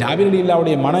வருகிறது. ஜாபிர்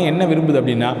ரலியல்லாஹுடைய மனம் என்ன விரும்புது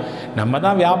அப்படின்னா, நம்ம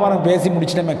தான் வியாபாரம் பேசி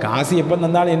முடிச்சுட்டோமே, காசு எப்போ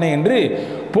தந்தாலும் என்ன என்று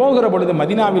போகிற பொழுது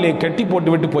மதீனாவிலே கட்டி போட்டு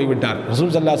விட்டு போய்விட்டார்.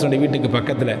 ரசூல் ஸல்லல்லாஹு அலைஹி வஸல்லம் வீட்டுக்கு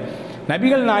பக்கத்தில்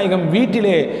நபிகள் நாயகம்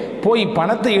வீட்டிலே போய்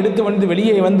பணத்தை எடுத்து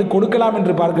வெளியே கொடுக்கலாம்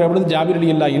என்று பார்க்கிற பொழுது ஜாபிர்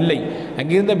ரலியல்லாஹு இல்லை.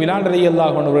 அங்கிருந்த பிலால்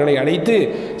ரலியல்லாஹு அன்ஹு அவர்களை அழைத்து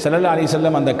ஸல்லல்லாஹு அலைஹி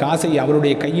வஸல்லம் அந்த காசை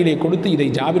அவருடைய கையிலே கொடுத்து, இதை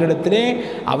ஜாபிரிடத்திலே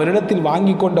அவரிடத்தில்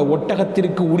வாங்கி கொண்ட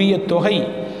ஒட்டகத்திற்கு உரிய தொகை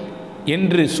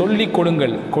என்று சொல்லி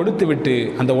கொடுங்கள். கொடுத்துவிட்டு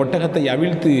அந்த ஒட்டகத்தை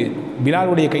அவிழ்த்து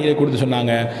பிலாலுடைய கையில் கொடுத்து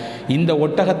சொன்னாங்க, இந்த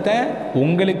ஒட்டகத்தை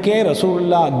உங்களுக்கே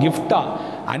ரசூலுல்லாஹ் கிஃப்டா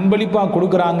அன்பளிப்பாக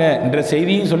கொடுக்குறாங்க என்ற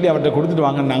செய்தியும் சொல்லி அவர்கிட்ட கொடுத்துட்டு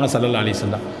வாங்கன்னாங்க ஸல்லல்லாஹு அலைஹி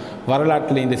வஸல்லம்.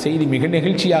 வரலாற்றில் இந்த செய்தி மிக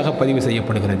நெகிழ்ச்சியாக பதிவு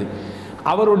செய்யப்படுகிறது.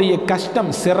 அவருடைய கஷ்டம்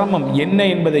சிரமம் என்ன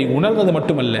என்பதை உணர்வது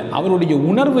மட்டுமல்ல, அவருடைய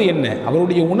உணர்வு என்ன,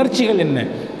 அவருடைய உணர்ச்சிகள் என்ன,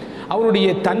 அவருடைய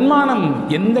தன்மானம்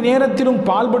எந்த நேரத்திலும்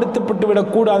பால்படுத்தப்பட்டு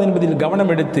விடக்கூடாது என்பதில்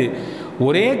கவனம் எடுத்து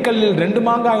ஒரே கல்லில் 2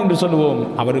 மாங்காய் என்று சொல்லுவோம்,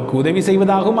 அவருக்கு உதவி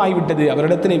செய்வதாகவும் ஆகிவிட்டது,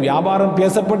 அவரிடத்திலே வியாபாரம்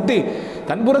பேசப்பட்டு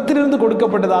தன்புறத்திலிருந்து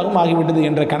கொடுக்கப்பட்டதாகவும் ஆகிவிட்டது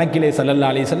என்ற கணக்கிலே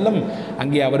ஸல்லல்லாஹு அலைஹி வஸல்லம்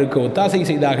அங்கே அவருக்கு ஒத்தாசை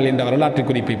செய்தார்கள் என்ற வரலாற்று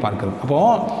குறிப்பை பார்க்கிறோம்.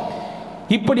 அப்போது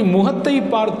இப்படி முகத்தை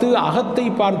பார்த்து அகத்தை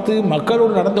பார்த்து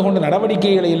மக்களோடு நடந்து கொண்ட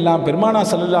நடவடிக்கைகளை எல்லாம் பெருமானா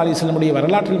ஸல்லல்லாஹு அலைஹி வஸல்லமுடைய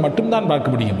வரலாற்றில் மட்டும்தான்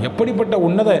பார்க்க முடியும். எப்படிப்பட்ட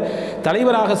உன்னத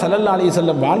தலைவராக ஸல்லல்லாஹு அலைஹி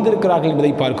வஸல்லம் வாழ்ந்திருக்கிறார்கள்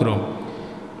என்பதை பார்க்கிறோம்.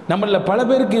 நம்மள பல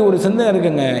பேருக்கு ஒரு சிந்தனை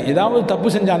இருக்குங்க, ஏதாவது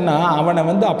தப்பு செஞ்சான்னா அவனை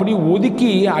அப்படி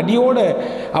ஒதுக்கி அடியோடு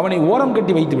அவனை ஓரம்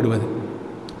கட்டி வைத்து விடுவது.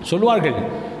 சொல்வார்கள்,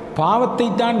 பாவத்தை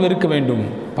தான் வெறுக்க வேண்டும்,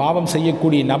 பாவம்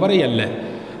செய்யக்கூடிய நபரை அல்ல.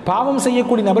 பாவம்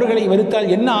செய்யக்கூடிய நபர்களை வெறுத்தால்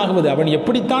என்ன ஆகுவது, அவன்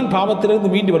எப்படித்தான் பாவத்திலிருந்து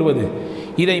மீண்டு வருவது?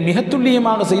 இதை மிக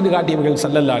துல்லியமாக செய்து காட்டியவர்கள்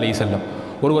ஸல்லல்லாஹு அலைஹி வஸல்லம்.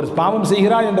 ஒருவர் பாவம்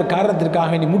செய்கிறார் என்ற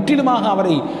காரணத்திற்காக நீ முற்றிலுமாக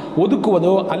அவரை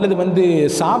ஒதுக்குவதோ அல்லது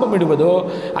சாபமிடுவதோ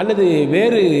அல்லது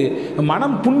வேறு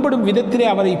மனம் புண்படும் விதத்திலே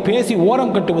அவரை பேசி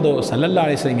ஓரம் கட்டுவதோ ஸல்லல்லாஹு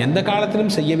அலைஹி வஸல்லம் எந்த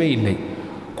காலத்திலும் செய்யவே இல்லை.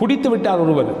 குடித்து விட்டார்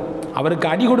ஒருவர், அவருக்கு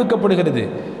அடி கொடுக்கப்படுகிறது.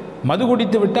 மது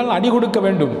குடித்து விட்டால் அடி கொடுக்க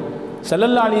வேண்டும்.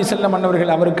 ஸல்லல்லாஹு அலைஹி வஸல்லம்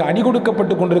அன்னவர்கள் அவருக்கு அடி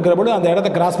கொடுக்கப்பட்டு கொண்டிருக்கிற பொழுது அந்த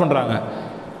இடத்தை கிராஸ் பண்ணுறாங்க.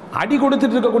 அடி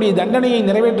கொடுத்துட்டு இருக்கக்கூடிய தண்டனையை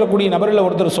நிறைவேற்றக்கூடிய நபரில்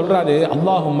ஒருத்தர் சொல்கிறாரு,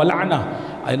 அல்லாஹும்ம லஅனா,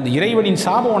 அந்த இறைவனின்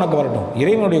சாபம் உனக்கு வரட்டும்,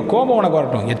 இறைவனுடைய கோபம் உனக்கு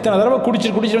வரட்டும். எத்தனை தடவை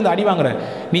குடிச்சிட்டு வந்து அடி வாங்குற,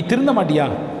 நீ திருந்த மாட்டியா?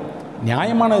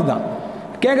 நியாயமானது தான்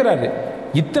கேட்குறாரு.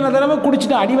 இத்தனை தடவை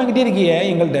குடிச்சிட்டு அடி வாங்கிட்டே இருக்கியே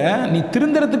எங்கள்கிட்ட, நீ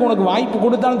திருந்துறதுக்கு உனக்கு வாய்ப்பு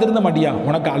கொடுத்தாலும் திருந்த மாட்டியா?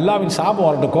 உனக்கு அல்லாஹ்வின் சாபம்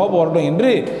வரட்டும், கோபம் வரட்டும்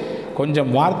என்று கொஞ்சம்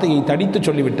வார்த்தையை தடித்து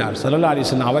சொல்லிவிட்டார் ஸல்லல்லாஹு அலைஹி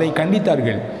வஸல்லம். அவரை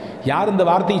கண்டித்தார்கள். யார் இந்த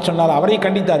வார்த்தையை சொன்னார்? அவரை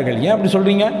கண்டித்தார்கள். ஏன் அப்படி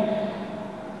சொல்கிறீங்க?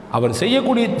 அவர்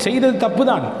செய்தது தப்பு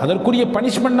தான், அதற்குரிய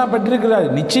பனிஷ்மெண்ட்டாக பெற்றிருக்கிறார்.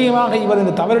 நிச்சயமாக இவர்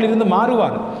இந்த தவறிலிருந்து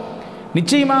மாறுவார்,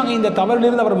 நிச்சயமாக இந்த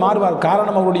தவறிலிருந்து அவர் மாறுவார்.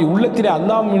 காரணம், அவருடைய உள்ளத்திலே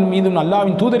அல்லாஹ்வின் மீதும்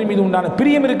அல்லாஹ்வின் தூதரின் மீதும் உண்டான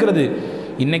பிரியம் இருக்கிறது.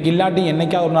 இன்னைக்கு இல்லாட்டி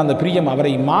என்னைக்காவது அந்த பிரியம்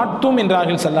அவரை மாற்றும்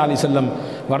என்றார்கள் ஸல்லல்லாஹு அலைஹி வஸல்லம்.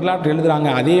 வரலாற்று எழுதுகிறாங்க,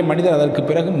 அதே மனிதர் அதற்கு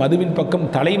பிறகு மதுவின் பக்கம்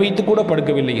தலை வைத்து கூட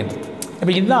படுக்கவில்லை என்று.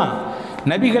 இப்போ இதுதான்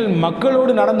நபிகள்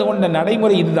மக்களோடு நடந்து கொண்ட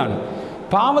நடைமுறை. இதுதான்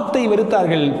பாவத்தை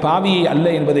வெறுத்தார்கள், பாவியை அல்ல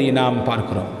என்பதை நாம்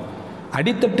பார்க்கிறோம்.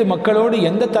 அடித்தட்டு மக்களோடு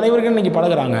எந்த தலைவர்கள் இன்னைக்கு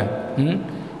பழகிறாங்க?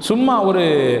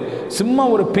 சும்மா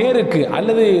ஒரு பேருக்கு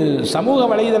அல்லது சமூக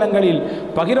வலைதளங்களில்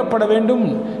பகிரப்பட வேண்டும்,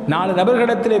 4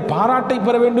 நபர்களிடத்திலே பாராட்டை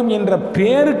பெற வேண்டும் என்ற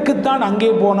பேருக்குத்தான் அங்கே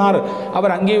போனார்,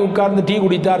 அவர் அங்கே உட்கார்ந்து டீ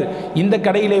குடித்தார், இந்த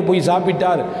கடையிலே போய்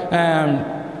சாப்பிட்டார்,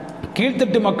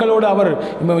 கீழ்த்தட்டு மக்களோடு அவர்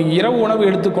இரவு உணவு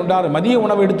எடுத்துக்கொண்டார், மதிய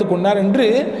உணவு எடுத்துக்கொண்டார் என்று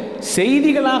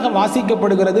செய்திகளாக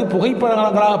வாசிக்கப்படுகிறது,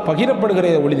 புகைப்படங்களாக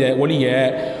பகிரப்படுகிறது ஒழிய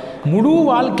முழு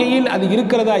வாழ்க்கையில் அது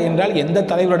இருக்கிறதா என்றால் எந்த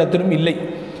தலைவரிடத்திலும் இல்லை.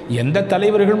 எந்த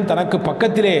தலைவர்களும் தனக்கு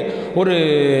பக்கத்திலே ஒரு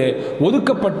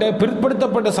ஒதுக்கப்பட்ட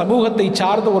பிற்படுத்தப்பட்ட சமூகத்தை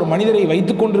சார்ந்த ஒரு மனிதரை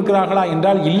வைத்துக் கொண்டிருக்கிறார்களா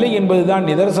என்றால் இல்லை என்பதுதான்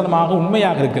நிதர்சனமாக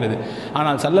உண்மையாக இருக்கிறது.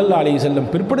 ஆனால் ஸல்லல்லாஹு அலைஹி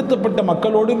வஸல்லம் பிற்படுத்தப்பட்ட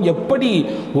மக்களோடும் எப்படி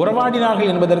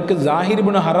உறவாடினார்கள் என்பதற்கு ஸாஹிர்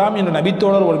இப்னு ஹராம் என்ற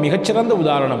நபித்தோழர் ஒரு மிகச்சிறந்த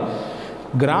உதாரணம்.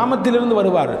 கிராமத்திலிருந்து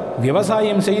வருவார்,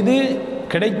 விவசாயம் செய்து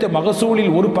கிடைத்த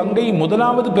மகசூலில் ஒரு பங்கை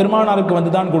முதலாவது பெருமானாருக்கு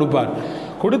வந்து தான் கொடுப்பார்.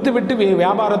 கொடுத்துவிட்டு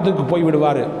வியாபாரத்துக்கு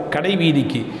போய்விடுவார் கடை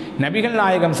வீதிக்கு. நபிகள்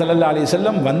நாயகம் ஸல்லல்லாஹு அலைஹி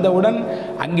வஸல்லம் வந்தவுடன்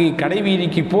அங்கே கடை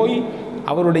வீதிக்கு போய்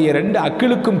அவருடைய 2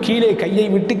 அக்கிளுக்கும் கீழே கையை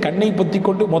விட்டு கண்ணை பொத்தி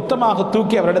கொண்டு மொத்தமாக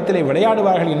தூக்கி அவரிடத்திலே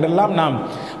விளையாடுவார்கள் என்றெல்லாம் நாம்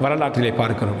வரலாற்றிலே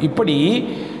பார்க்கிறோம். இப்படி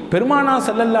பெருமானா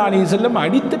ஸல்லல்லாஹு அலைஹி வஸல்லம்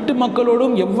அடித்தட்டு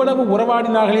மக்களோடும் எவ்வளவு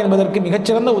உறவாடினார்கள் என்பதற்கு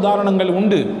மிகச்சிறந்த உதாரணங்கள்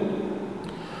உண்டு.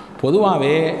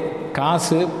 பொதுவாகவே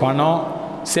காசு பணம்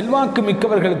செல்வாக்கு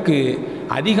மிக்கவர்களுக்கு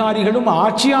அதிகாரிகளும்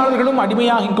ஆட்சியாளர்களும்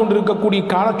அடிமையாகி கொண்டிருக்கக்கூடிய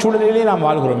காலச்சூழலிலே நாம்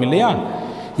வாழ்கிறோம் இல்லையா?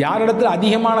 யாரிடத்தில்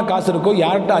அதிகமான காசு இருக்கோ,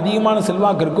 யார்கிட்ட அதிகமான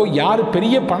செல்வாக்கு இருக்கோ, யார்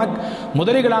பெரிய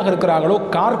முதலைகளாக இருக்கிறார்களோ,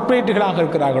 கார்ப்பரேட்டுகளாக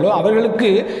இருக்கிறார்களோ அவர்களுக்கு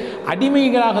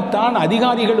அடிமைகளாகத்தான்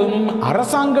அதிகாரிகளும்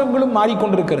அரசாங்கங்களும்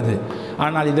மாறிக்கொண்டிருக்கிறது.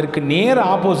 ஆனால் இதற்கு நேர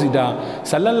ஆப்போசிட்டாக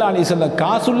ஸல்லல்லாஹு அலைஹி வஸல்லம்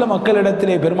காசுள்ள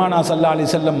மக்களிடத்திலே பெருமானா ஸல்லல்லாஹு அலைஹி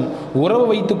வஸல்லம் உறவு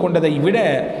வைத்து கொண்டதை விட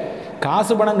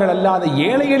காசு பணங்கள் அல்லாத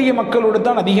ஏழை எளிய மக்களோடு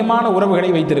தான் அதிகமான உறவுகளை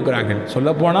வைத்திருக்கிறார்கள்.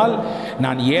 சொல்லப்போனால்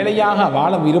நான் ஏழையாக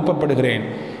வாழ விருப்பப்படுகிறேன்,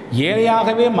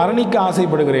 ஏழையாகவே மரணிக்க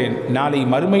ஆசைப்படுகிறேன், நாளை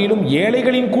மறுமையிலும்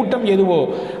ஏழைகளின் கூட்டம் எதுவோ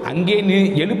அங்கே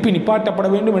எழுப்பி நிப்பாட்டப்பட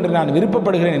வேண்டும் என்று நான்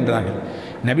விருப்பப்படுகிறேன் என்றார்கள்.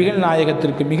 நபிகள்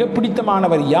நாயகத்திற்கு மிக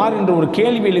பிடித்தமானவர் யார் என்று ஒரு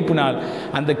கேள்வி எழுப்பினால்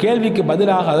அந்த கேள்விக்கு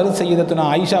பதிலாக ஹஜ்ரத் சய்யிதத்துனா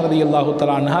ஆயிஷா ரலியல்லாஹு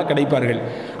தஆலா அன்ஹா கிடைப்பார்கள்.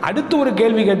 அடுத்து ஒரு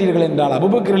கேள்வி கேட்டீர்கள் என்றால்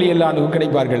அபூபக்கர் ரலியல்லாஹு அன்ஹு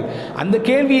கிடைப்பார்கள். அந்த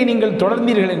கேள்வியை நீங்கள்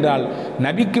தொடர்ந்தீர்கள் என்றால்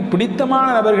நபிக்கு பிடித்தமான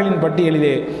நபர்களின்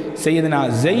பட்டியலிலே சய்யிதுனா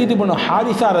ஸைத் இப்னு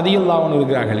ஹாரிஸா ரலியல்லாஹு அன்ஹு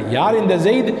இருக்கிறார்கள். யார் இந்த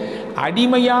ஸைத்?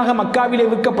 அடிமையாக மக்காவிலே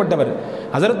விற்கப்பட்டவர்.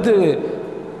 ஹஜ்ரத்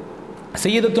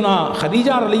சய்யிதத்துனா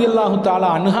ஹதீஜா ரலியல்லாஹு தஆலா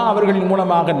அன்ஹா அவர்களின்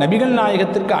மூலமாக நபிகள்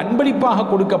நாயகத்திற்கு அன்பளிப்பாக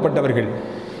கொடுக்கப்பட்டவர்கள்.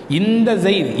 இந்த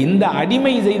ஸைத், இந்த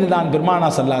அடிமை ஸைத் தான் பெருமானா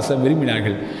ஸல்லல்லாஹு அலைஹி வஸல்லம்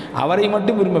விரும்பினார்கள். அவரை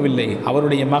மட்டும் விரும்பவில்லை,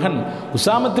 அவருடைய மகன்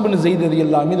உஸாமத் பின் ஸைத்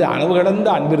ரலியல்லாஹு மீது அளவு கடந்த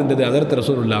அன்பு இருந்தது ஹஜ்ரத்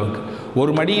ரசூலுல்லாஹ்வுக்கு.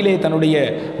 ஒரு மடியிலே தன்னுடைய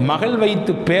மகள்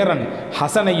வைத்து பேரன்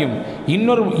ஹசனையும்,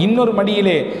 இன்னொரு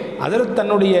மடியிலே ஹஜ்ரத்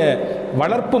தன்னுடைய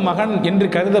வளர்ப்பு மகன் என்று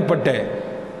கருதப்பட்ட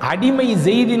அடிமை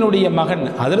ஸைதினுடைய மகன்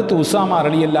ஹஜ்ரத் உஸாமா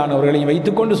ரலியல்லாஹு அன்ஹு அவர்களையும்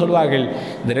வைத்துக்கொண்டு சொல்வார்கள்,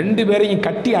 இந்த ரெண்டு பேரையும்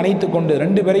கட்டி அணைத்து கொண்டு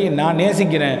ரெண்டு பேரையும் நான்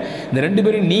நேசிக்கிறேன், இந்த ரெண்டு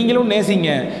பேரையும் நீங்களும் நேசிங்க,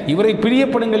 இவரை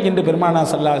பிரியப்படுங்கள் என்று பெருமானா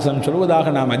ஸல்லல்லாஹு அலைஹி வஸல்லம்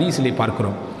சொல்வதாக நாம் ஹதீஸிலே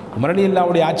பார்க்கிறோம். உமர்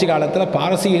ரலியல்லாஹுடைய ஆட்சி காலத்தில்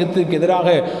பாரசீகத்துக்கு எதிராக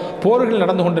போர்கள்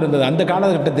நடந்து கொண்டிருந்தது. அந்த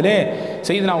காலகட்டத்திலே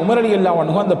சய்யிதுனா உமர் ரலியல்லாஹு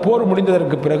அன்ஹு அந்த போர்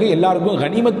முடிந்ததற்கு பிறகு எல்லாருக்கும்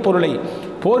கனிமத் பொருளை,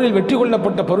 போரில் வெற்றி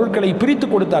கொள்ளப்பட்ட பொருட்களை பிரித்து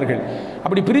கொடுத்தார்கள்.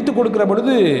 அப்படி பிரித்து கொடுக்கிற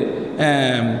பொழுது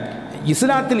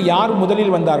இஸ்லாத்தில் யார்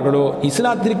முதலில் வந்தார்களோ,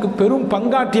 இஸ்லாத்திற்கு பெரும்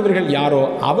பங்காற்றியவர்கள் யாரோ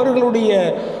அவர்களுடைய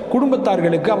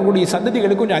குடும்பத்தார்களுக்கு, அவர்களுடைய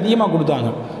சந்ததிகளுக்கு கொஞ்சம் அதிகமாக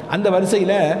கொடுத்தாங்க. அந்த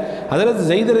வரிசையில் ஹஜ்ரத்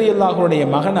ஸைத் ரலியல்லாஹுடைய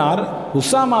மகனார்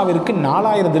உஸாமாவிற்கு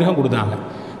 4000 திர்ஹம் கொடுத்தாங்க.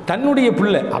 தன்னுடைய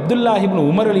பிள்ளை அப்துல்லாஹ் இப்னு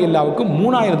உமர் ரலியல்லாஹுக்கு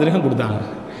 3000 திர்ஹம் கொடுத்தாங்க.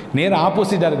 நேர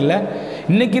ஆப்போசிட்டாக இருக்குல்ல.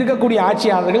 இன்றைக்கி இருக்கக்கூடிய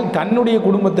ஆட்சியாளர்கள் தன்னுடைய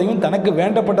குடும்பத்தையும் தனக்கு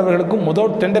வேண்டப்பட்டவர்களுக்கும்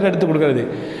முதல் டெண்டர் எடுத்து கொடுக்கறது,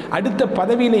 அடுத்த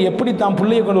பதவியில் எப்படி தாம்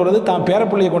பிள்ளையை கொண்டு வருவது, தாம் பேர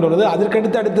பிள்ளையை கொண்டு வருவது,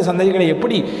 அதற்கடுத்து அடுத்த சந்ததிகளை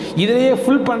எப்படி இதிலேயே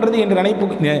ஃபுல் பண்ணுறது என்று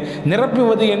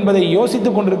நிரப்புவது என்பதை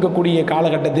யோசித்து கொண்டிருக்கக்கூடிய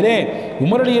காலகட்டத்திலே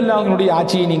உமர் ரலியல்லாஹுவினுடைய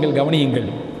ஆட்சியை நீங்கள் கவனியுங்கள்.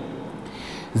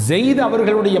 ஸைத்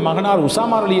அவர்களுடைய மகனார்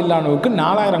உஸாமா ரலியல்லாஹு அன்ஹுவுக்கு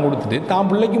 4000 கொடுத்துட்டு தாம்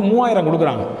பிள்ளைக்கு 3000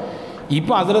 கொடுக்குறாங்க.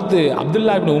 இப்போ ஹஜ்ரத்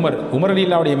அப்துல்லா இப்னு உமர்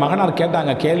ரலியல்லாஹுடைய மகனார்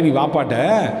கேட்டாங்க கேள்வி வாப்பாட்ட,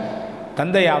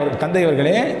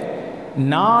 தந்தையவர்களே,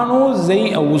 நானும்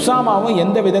உஸாமாவும்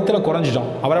எந்த விதத்தில் குறைஞ்சிட்டோம்?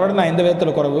 அவரை விட நான் எந்த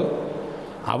விதத்தில் குறைவு?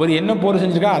 அவர் என்ன போர்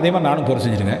செஞ்சுருக்கா அதே மாதிரி நானும் போர்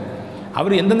செஞ்சுருக்கேன்.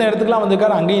 அவர் எந்தெந்த இடத்துக்குலாம்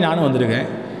வந்திருக்காரு அங்கேயும் நானும் வந்திருக்கேன்.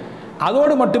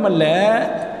 அதோடு மட்டுமல்ல,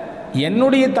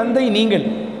 என்னுடைய தந்தை நீங்கள்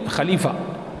ஹலீஃபா,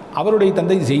 அவருடைய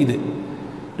தந்தை ஸைத்,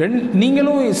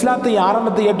 நீங்களும் இஸ்லாத்தை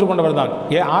ஆரம்பத்தை ஏற்றுக்கொண்டவர் தான்,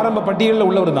 ஆரம்ப பட்டியலில்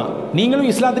உள்ளவர் தான். நீங்களும்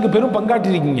இஸ்லாத்துக்கு பெரும்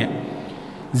பங்காற்றிருக்கீங்க.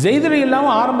 ஸைத் ரலியல்லாஹு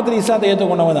ஆரம்பத்தில் இஸ்லாத்தை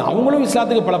ஏற்றுக்கொண்டவர் தான், அவங்களும்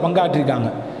இஸ்லாத்துக்கு பல பங்காற்றிருக்காங்க.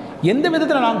 எந்த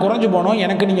விதத்தில் நான் குறைஞ்சு போனோம்?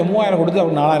 எனக்கு நீங்கள் 3000 கொடுத்து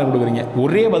அவர் 4000 கொடுக்குறீங்க.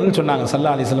 ஒரே பதில் சொன்னாங்க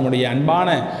ஸல்லல்லாஹு அலைஹி வஸல்லமுடைய அன்பான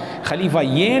ஹலீஃபா.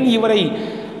 ஏன் இவரை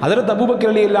ஹஜ்ரத்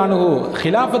அபூபக்கர் ரலியல்லாஹு அன்ஹு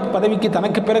ஹிலாஃபத் பதவிக்கு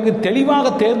தனக்கு பிறகு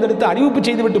தெளிவாக தேர்ந்தெடுத்து அறிவிப்பு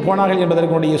செய்துவிட்டு போனார்கள்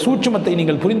என்பதற்குடைய சூட்சுமத்தை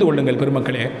நீங்கள் புரிந்து கொள்ளுங்கள்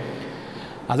பெருமக்களே.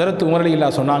 ஹஜ்ரத் உமர்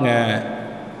ரலியல்லாஹு சொன்னாங்க,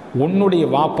 உன்னுடைய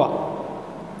வாப்பா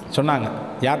சொன்னாங்க,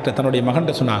 யார்கிட்ட? தன்னுடைய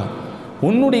மகன்கிட்ட சொன்னாங்க,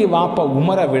 உன்னுடைய வாப்பா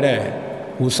உமரை விட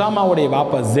உஸாமாவுடைய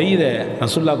வாப்பா ஸைத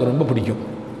ரசூலுல்லாஹ்வுக்கு ரொம்ப பிடிக்கும்.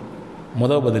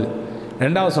 முதல் பதில்.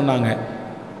 ரெண்டாவது சொன்னாங்க,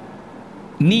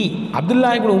 நீ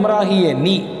அப்துல்லாஹ் இப்னு உமராகிய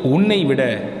நீ உன்னை விட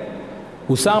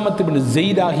உஸாமத் இப்னு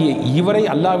ஸைத் ஆகிய இவரை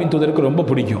அல்லாஹ்வின் தூதருக்கு ரொம்ப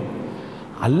பிடிக்கும்.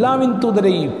 அல்லாஹ்வின்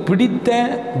தூதரை பிடித்த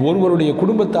ஒருவருடைய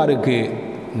குடும்பத்தாருக்கு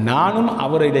நானும்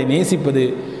அவரை நேசிப்பது,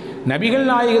 நபிகள்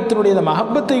நாயகத்தினுடைய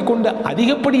மஹப்பத்தை கொண்டு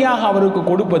அதிகப்படியாக அவருக்கு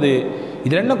கொடுப்பது,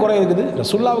 இதில் என்ன குறை இருக்குது?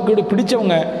 ரசூலுல்லாஹ்வுக்கு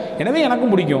பிடிச்சவங்க, எனவே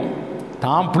எனக்கும் பிடிக்கும்.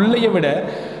 தாம் பிள்ளையை விட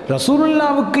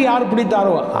ரசூலுல்லாஹ்வுக்கு யார்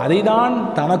பிடித்தாரோ அதை தான்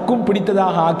தனக்கும்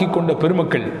பிடித்ததாக ஆக்கி கொண்ட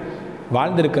பெருமக்கள்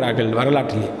வாழ்ந்திருக்கிறார்கள்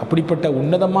வரலாற்றிலே. அப்படிப்பட்ட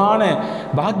உன்னதமான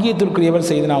பாக்கியத்திற்குரியவர்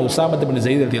சய்யிதுனா உஸாமத் பின்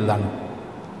ஸைத் ரலியல்லாஹு அன்ஹு.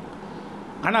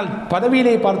 ஆனால்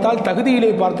பதவியிலே பார்த்தால்,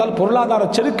 தகுதியிலே பார்த்தால், பொருளாதார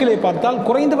செருக்கிலே பார்த்தால்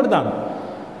குறைந்தவர் தான்,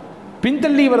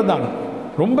 பின்தள்ளியவர் தான்,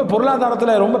 ரொம்ப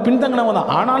பொருளாதாரத்தில் ரொம்ப பின்தங்கினவன் தான்.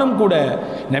 ஆனாலும் கூட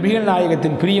நபிகள்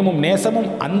நாயகத்தின் பிரியமும்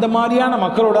நேசமும் அந்த மாதிரியான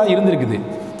மக்களோட இருந்திருக்குது.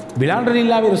 பிலால்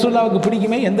ரலியல்லாஹு ரசூலுல்லாஹ்வுக்கு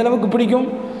பிடிக்குமே, எந்த அளவுக்கு பிடிக்கும்?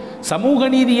 சமூக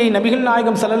நீதியை நபிகள்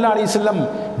நாயகம் ஸல்லல்லாஹு அலைஹி வஸல்லம்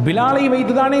பிலாலை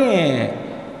வைத்துதானே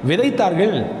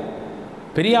விதைத்தார்கள்.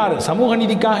 பெரியார் சமூக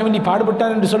நீதிக்காக வேண்டி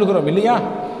பாடுபட்டார் என்று சொல்கிறோம் இல்லையா?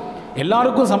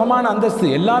 எல்லாருக்கும் சமமான அந்தஸ்து,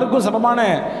 எல்லாருக்கும் சமமான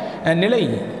நிலை.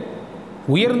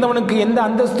 உயர்ந்தவனுக்கு எந்த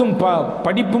அந்தஸ்தும்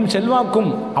படிப்பும் செல்வாக்கும்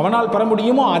அவனால் பெற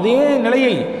முடியுமோ அதே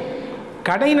நிலையை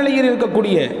கடைநிலையில்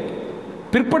இருக்கக்கூடிய,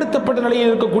 பிற்படுத்தப்பட்ட நிலையில்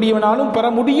இருக்கக்கூடியவனாலும் பெற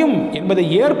முடியும் என்பதை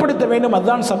ஏற்படுத்த வேண்டும்.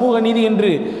 அதுதான் சமூக நீதி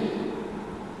என்று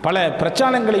பல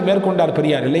பிரச்சாரங்களை மேற்கொண்டார்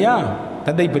பெரியார் இல்லையா,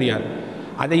 தந்தை பெரியார்.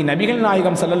 அதை நபிகள்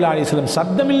நாயகம் ஸல்லல்லாஹு அலைஹி வஸல்லம்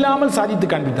சப்தமில்லாமல் சாதித்து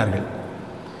காண்பித்தார்கள்.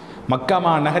 மக்கா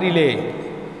நகரிலே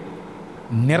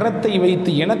நிறத்தை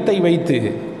வைத்து, இனத்தை வைத்து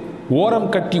ஓரம்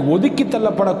கட்டி ஒதுக்கி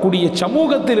தள்ளப்படக்கூடிய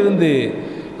சமூகத்திலிருந்து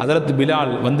ஹஜ்ரத்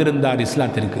பிலால் வந்திருந்தார்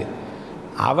இஸ்லாத்திற்கு.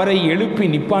 அவரை எழுப்பி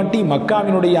நிப்பாட்டி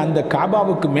மக்காவினுடைய அந்த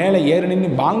காபாவுக்கு மேலே ஏறி நின்று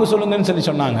வாங்க சொல்லுங்கன்னு சொல்லி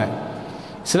சொன்னாங்க.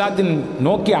 இஸ்லாத்தின்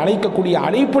நோக்கி அழைக்கக்கூடிய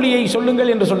அழைப்பொலியை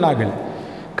சொல்லுங்கள் என்று சொன்னார்கள்.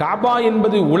 காபா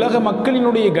என்பது உலக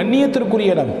மக்களினுடைய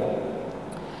கண்ணியத்திற்குரிய இடம்,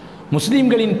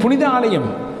 முஸ்லீம்களின் புனித ஆலயம்.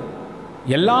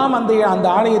 எல்லாம் அந்த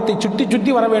ஆலயத்தை சுற்றி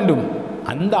சுற்றி வர வேண்டும்.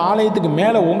 அந்த ஆலயத்துக்கு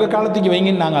மேலே உங்கள் காலத்துக்கு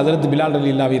வைங்கன்னு நாங்கள் ஹஜ்ரத் பிலால்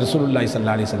ரலியல்லாஹு ரசூலுல்லாஹி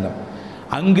ஸல்லல்லாஹு அலைஹி வஸல்லம்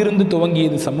அங்கிருந்து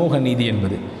துவங்கியது சமூக நீதி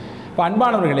என்பது. இப்போ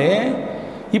அன்பானவர்களே,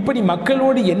 இப்படி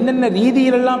மக்களோடு என்னென்ன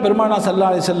ரீதியிலெல்லாம் பெருமானார்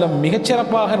ஸல்லல்லாஹு அலைஹி வஸல்லம்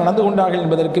மிகச்சிறப்பாக நடந்து கொண்டார்கள்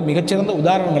என்பதற்கு மிகச்சிறந்த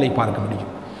உதாரணங்களை பார்க்க முடியும்.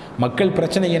 மக்கள்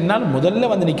பிரச்சனை என்னால் முதல்ல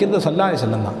வந்து நிற்கிறது ஸல்லல்லாஹு அலைஹி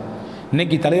வஸல்லம் தான்.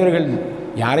 இன்றைக்கி தலைவர்கள்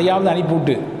யாரையாவது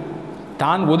அனுப்பிவிட்டு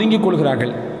தான் ஒதுங்கிக்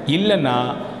கொள்கிறார்கள். இல்லைன்னா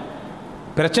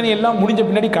பிரச்சனையெல்லாம் முடிஞ்ச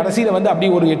பின்னாடி கடைசியில் வந்து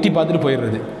அப்படியே ஒரு எட்டி பார்த்துட்டு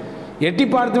போயிடுறது. எட்டி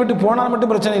பார்த்து விட்டு போனால்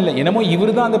மட்டும் பிரச்சனை இல்லை, என்னமோ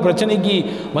இவர் தான் அந்த பிரச்சனைக்கு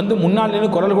வந்து முன்னால் நின்று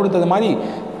குரல் கொடுத்தது மாதிரி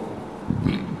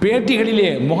பேட்டிகளிலே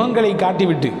முகங்களை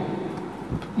காட்டிவிட்டு,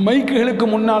 மைக்குகளுக்கு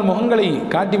முன்னால் முகங்களை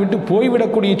காட்டிவிட்டு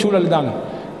போய்விடக்கூடிய சூழல் தான்.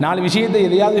 4 விஷயத்தை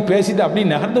எதையாவது பேசிட்டு அப்படி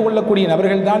நகர்ந்து கொள்ளக்கூடிய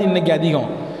நபர்கள் தான் இன்றைக்கி அதிகம்.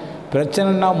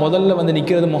 பிரச்சனைனா முதல்ல வந்து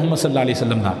நிற்கிறது முஹம்மது ஸல்லல்லாஹு அலைஹி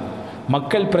வஸல்லம் தான்.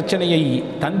 மக்கள் பிரச்சனையை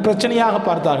தன் பிரச்சனையாக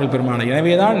பார்த்தார்கள் பெருமானார்.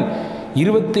 எனவே தான்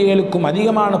 27க்கும்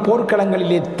அதிகமான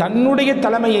போர்க்களங்களிலே தன்னுடைய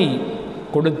தலைமையை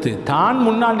கொடுத்து தான்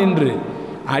முன்னால் நின்று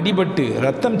அடிபட்டு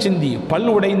இரத்தம் சிந்தி பல்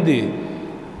உடைந்து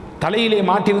தலையிலே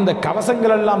மாட்டிருந்த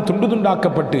கவசங்கள் எல்லாம் துண்டு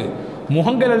துண்டாக்கப்பட்டு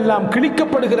முகங்கள் எல்லாம்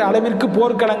கிழிக்கப்படுகிற அளவிற்கு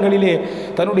போர்க்களங்களிலே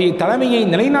தன்னுடைய தலைமையை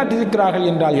நிலைநாட்டியிருக்கிறார்கள்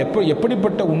என்றால்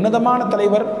எப்படிப்பட்ட உன்னதமான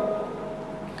தலைவர்.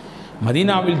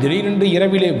 மதீனாவில் திடீரென்று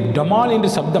இரவிலே டமால் என்று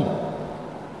சப்தம்,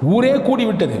 ஊரே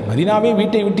கூடிவிட்டது. மதீனாவே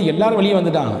வீட்டை விட்டு எல்லாரும் வெளியே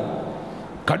வந்துட்டாங்க.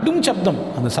 கடும் சப்தம்,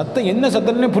 அந்த சத்தம் என்ன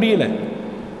சத்தம்னே புரியல.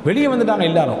 வெளியே வந்துட்டாங்க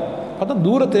எல்லாரும். பார்த்தா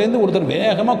தூரத்திலேருந்து ஒருத்தர்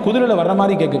வேகமாக குதிரையில் வர்ற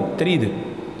மாதிரி தெரியுது.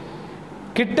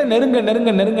 கிட்ட நெருங்க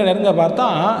நெருங்க நெருங்க நெருங்க பார்த்தா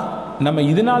நம்ம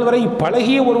இது நாள் வரை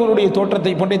பழகிய ஒருவருடைய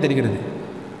தோற்றத்தை போன்றே தெரிகிறது.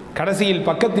 கடைசியில்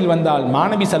பக்கத்தில் வந்தால்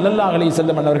மாணவி ஸல்லல்லாஹு அலைஹி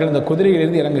வஸல்லம் அவர்கள் அந்த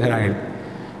குதிரையிலிருந்து இறங்குகிறார்கள்.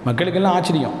 மக்களுக்கெல்லாம்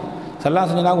ஆச்சரியம். ஸல்லல்லாஹு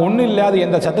அலைஹி வஸல்லம் ஒன்றும் இல்லாத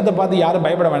எந்த சத்தத்தை பார்த்து யாரும்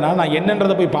பயப்பட வேணாம், நான்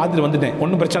என்னன்றதை போய் பார்த்துட்டு வந்துட்டேன்,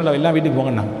 ஒன்றும் பிரச்சனை இல்லை, எல்லாம் வீட்டுக்கு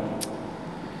போங்கண்ணா.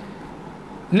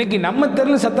 இன்றைக்கி நம்ம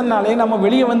தெருவில் சத்தம்னாலே நம்ம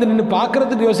வெளியே வந்து நின்று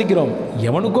பார்க்குறதுக்கு யோசிக்கிறோம்.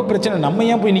 எவனுக்கோ பிரச்சனை, நம்ம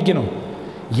ஏன் போய் நிற்கணும்?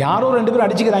 யாரோ 2 பேரும்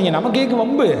அடிச்சுக்கிறாங்க, நம்ம கேட்க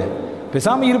வம்பு,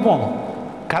 பேசாமல் இருப்போம்,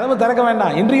 கதவை திறக்க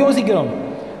வேண்டாம் என்று யோசிக்கிறோம்.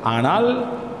 ஆனால்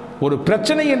ஒரு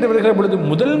பிரச்சனை என்று வருகிற பொழுது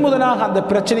முதலாக அந்த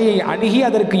பிரச்சனையை அணுகி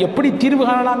அதற்கு எப்படி தீர்வு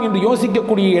காணலாம் என்று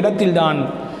யோசிக்கக்கூடிய இடத்தில்தான்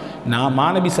நாம்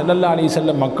மாணவி ஸல்லல்லாஹு அலைஹி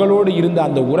வஸல்லம் மக்களோடு இருந்த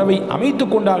அந்த உறவை அமைத்து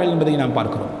கொண்டார்கள் என்பதை நாம்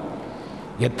பார்க்கிறோம்.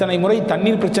 எத்தனை முறை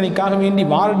தண்ணீர் பிரச்சனைக்காக வேண்டி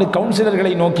வார்டு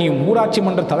கவுன்சிலர்களை நோக்கியும் ஊராட்சி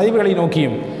மன்ற தலைவர்களை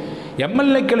நோக்கியும்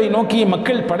எம்எல்ஏக்களை நோக்கி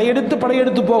மக்கள்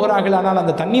படையெடுத்து போகிறார்கள். ஆனால்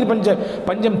அந்த தண்ணீர்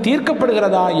பஞ்சம்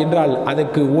தீர்க்கப்படுகிறதா என்றால்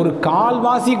அதற்கு ஒரு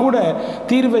கால்வாசி கூட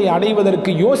தீர்வை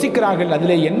அடைவதற்கு யோசிக்கிறார்கள்.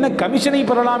 அதிலே என்ன கமிஷனை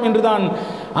பெறலாம் என்றுதான்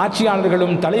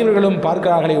ஆட்சியாளர்களும் தலைவர்களும்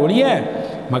பார்க்கிறார்களே ஒழிய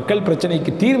மக்கள்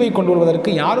பிரச்சனைக்கு தீர்வை கொண்டு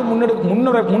வருவதற்கு யாரும்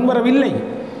முன்வரவில்லை.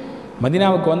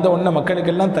 மதீனாவுக்கு வந்த உடனே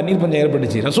மக்களுக்கெல்லாம் தண்ணீர் பஞ்சம்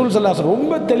ஏற்பட்டுச்சு. ரசூல் ஸல்லல்லாஹு அலைஹி வஸல்லம்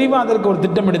ரொம்ப தெளிவாக அதற்கு ஒரு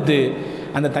திட்டம் எடுத்து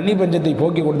அந்த தண்ணீர் பஞ்சத்தை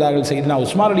போக்கி கொடுத்தார்கள். சையதுனா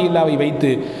உஸ்மான் ரலியல்லாஹு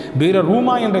வைத்து பீர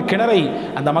ரூமா என்ற கிணறை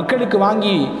அந்த மக்களுக்கு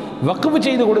வாங்கி வக்ஃப்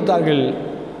செய்து கொடுத்தார்கள்.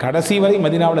 கடைசி வரை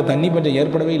மதீனாவில் தண்ணீர் பஞ்சம்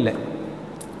ஏற்படவே இல்லை.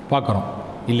 பார்க்குறோம்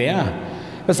இல்லையா?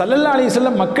 இப்போ ஸல்லல்லாஹு அலைஹி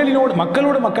வஸல்லம்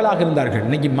மக்களோடு மக்களாக இருந்தார்கள்.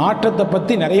 இன்றைக்கி மாற்றத்தை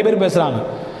பற்றி நிறைய பேர் பேசுகிறாங்க.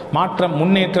 மாற்றம்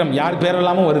முன்னேற்றம் யார்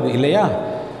பேரெல்லாமும் வருது இல்லையா?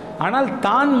 ஆனால்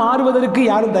தான் மாறுவதற்கு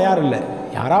யாரும் தயார் இல்லை.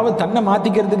 யாராவது தன்னை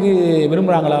மாற்றிக்கிறதுக்கு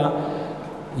விரும்புகிறாங்களா?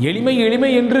 எளிமை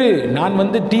என்று நான்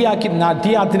வந்து டீ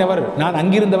ஆத்தினவர், நான்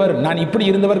அங்கிருந்தவர், நான் இப்படி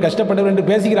இருந்தவர், கஷ்டப்பட்டவர் என்று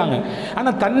பேசுகிறாங்க.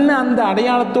 ஆனால் தன்னை அந்த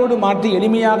அடையாளத்தோடு மாற்றி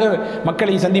எளிமையாக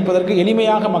மக்களை சந்திப்பதற்கு,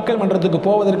 எளிமையாக மக்கள் மன்றத்துக்கு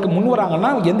போவதற்கு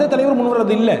முன்வராங்கன்னா எந்த தலைவரும்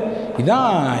முன்வரது இல்லை.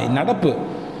 இதுதான் நடப்பு.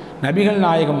 நபிகள்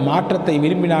நாயகம் மாற்றத்தை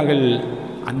விரும்பினார்கள்.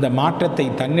 அந்த மாற்றத்தை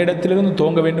தன்னிடத்திலிருந்து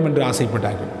துவங்க வேண்டும் என்று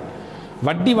ஆசைப்பட்டார்கள்.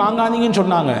 வட்டி வாங்காதீங்கன்னு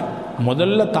சொன்னாங்க.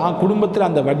 முதல்ல தான் குடும்பத்தில்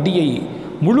அந்த வட்டியை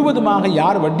முழுவதுமாக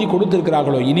யார் வட்டி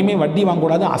கொடுத்துருக்கிறார்களோ இனிமேல் வட்டி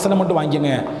வாங்கக்கூடாது, அசலை மட்டும்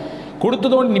வாங்கிக்கங்க,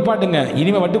 கொடுத்ததோடு நிப்பாட்டுங்க,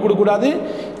 இனிமேல் வட்டி கொடுக்கக்கூடாது,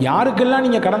 யாருக்கெல்லாம்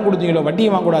நீங்கள் கடன் கொடுத்தீங்களோ வட்டியை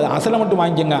வாங்கக்கூடாது, அசலை மட்டும்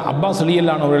வாங்கிக்கங்க அப்பாஸ்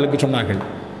ரலியல்லாஹு அவர்களுக்கு சொன்னார்கள்.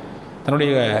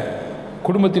 தன்னுடைய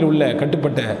குடும்பத்தில் உள்ள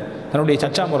கட்டுப்பட்ட தன்னுடைய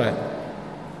சச்சா முறை.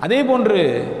 அதே போன்று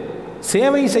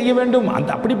சேவை செய்ய வேண்டும்,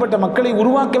 அப்படிப்பட்ட மக்களை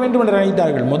உருவாக்க வேண்டும் என்று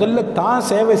நினைத்தார்கள். முதல்ல தான்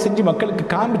சேவை செஞ்சு மக்களுக்கு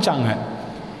காண்பிச்சாங்க.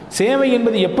 சேவை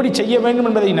என்பது எப்படி செய்ய வேண்டும்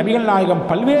என்பதை நபிகள் நாயகம்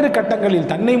பல்வேறு கட்டங்களில்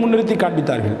தன்னை முன்னிறுத்தி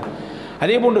காண்பித்தார்கள்.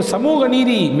 அதே போன்று சமூக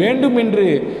நீதி வேண்டும் என்று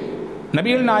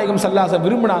நபிகள் நாயகம் ஸல்லல்லாஹு அலைஹி வஸல்லம்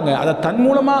விரும்பினாங்க. அதை தன்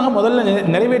மூலமாக முதல்ல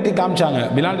நிறைவேற்றி காமிச்சாங்க.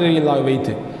 பிலால் ரலியல்லாஹு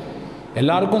வைத்து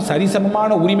எல்லாருக்கும்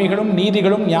சரிசமமான உரிமைகளும்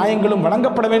நீதிகளும் நியாயங்களும்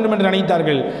வழங்கப்பட வேண்டும் என்று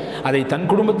நினைத்தார்கள். அதை தன்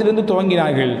குடும்பத்திலிருந்து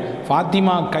துவங்கினார்கள்.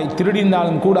 ஃபாத்திமா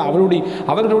திருடிந்தாலும் கூட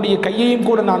அவர்களுடைய கையையும்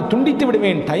கூட நான் துண்டித்து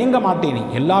விடுவேன், தயங்க மாட்டேன்,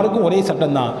 எல்லாருக்கும் ஒரே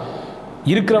சட்டம்தான்,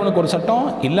 இருக்கிறவனுக்கு ஒரு சட்டம்,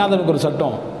 இல்லாதவனுக்கு ஒரு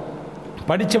சட்டம்,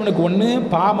 படித்தவனுக்கு ஒன்று,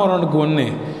 பாமரனுக்கு ஒன்று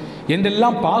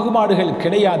என்றெல்லாம் பாகுபாடுகள்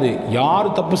கிடையாது.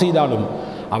 யார் தப்பு செய்தாலும்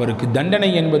அவருக்கு தண்டனை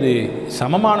என்பது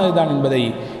சமமானதுதான் என்பதை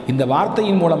இந்த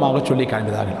வார்த்தையின் மூலமாக சொல்லி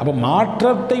காண்கிறார்கள். அப்போ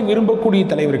மாற்றத்தை விரும்பக்கூடிய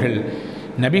தலைவர்கள்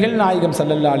நபிகள் நாயகம்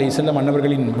ஸல்லல்லாஹு அலைஹி வஸல்லம்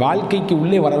அன்னவர்களின் வாழ்க்கைக்கு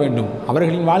உள்ளே வர வேண்டும்,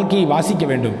 அவர்களின் வாழ்க்கையை வாசிக்க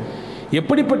வேண்டும்.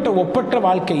 எப்படிப்பட்ட ஒப்பற்ற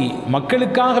வாழ்க்கை,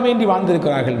 மக்களுக்காக வேண்டி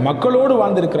வாழ்ந்திருக்கிறார்கள், மக்களோடு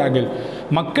வாழ்ந்திருக்கிறார்கள்,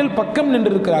 மக்கள் பக்கம்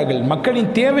நின்றிருக்கிறார்கள்,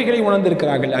 மக்களின் தேவைகளை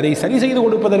உணர்ந்திருக்கிறார்கள், அதை சரி செய்து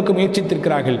கொடுப்பதற்கு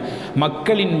முயற்சித்திருக்கிறார்கள்,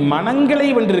 மக்களின் மனங்களை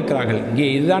வென்றிருக்கிறார்கள்.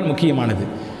 இங்கே இதுதான் முக்கியமானது.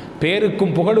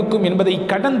 பேருக்கும் புகழுக்கும் என்பதை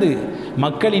கடந்து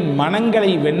மக்களின் மனங்களை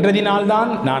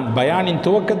வென்றதினால்தான் நான் பயானின்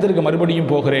துவக்கத்திற்கு மறுபடியும்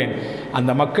போகிறேன்.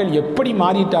 அந்த மக்கள் எப்படி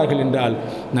மாறிட்டார்கள் என்றால்,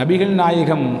 நபிகள்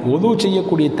நாயகம் ஒது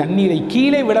செய்யக்கூடிய தண்ணீரை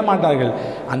கீழே விடமாட்டார்கள்,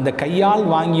 அந்த கையால்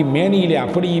வாங்கி மேனியிலே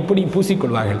அப்படி இப்படி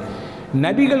பூசிக்கொள்வார்கள்.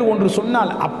 நபிகள் ஒன்று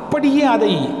சொன்னால் அப்படியே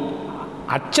அதை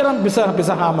அச்சரம்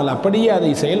பிசகாமல் அப்படியே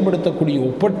அதை செயல்படுத்தக்கூடிய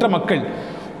ஒப்பற்ற மக்கள்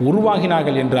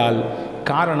உருவாகினார்கள் என்றால்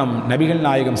காரணம் நபிகள்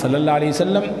நாயகம் ஸல்லல்லாஹு அலைஹி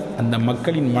வஸல்லம் அந்த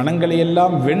மக்களின் மனங்களை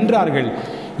எல்லாம் வென்றார்கள்,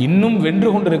 இன்னும் வென்று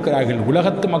கொண்டிருக்கிறார்கள்.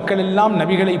 உலகத்து மக்கள் எல்லாம்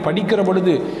நபிகளை படிக்கிற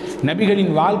பொழுது,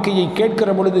 நபிகளின் வாழ்க்கையை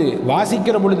கேட்கிற பொழுது,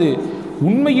 வாசிக்கிற பொழுது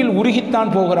உண்மையில்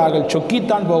உருகித்தான் போகிறார்கள்,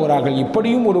 சொக்கித்தான் போகிறார்கள்.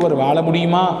 இப்படியும் ஒருவர் வாழ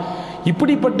முடியுமா?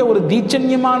 இப்படிப்பட்ட ஒரு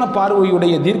தீட்சண்யமான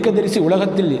பார்வையுடைய தீர்க்கதரிசி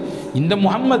உலகத்தில் இந்த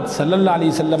முஹம்மது ஸல்லல்லாஹு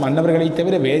அலைஹி வஸல்லம் அன்னவர்களை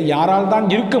தவிர வேறு யாரால் தான்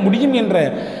இருக்க முடியும் என்ற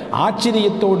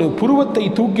ஆச்சரியத்தோடு புருவத்தை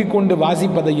தூக்கி கொண்டு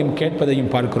வாசிப்பதையும்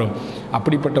கேட்பதையும் பார்க்கிறோம்.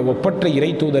 அப்படிப்பட்ட ஒப்பற்ற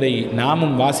இறை தூதரை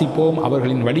நாமும் வாசிப்போம்,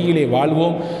 அவர்களின் வழியிலே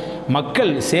வாழ்வோம்.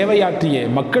 மக்கள் சேவையாற்றிய,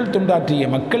 மக்கள் தொண்டாற்றிய,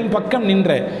 மக்கள் பக்கம்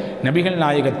நின்ற நபிகள்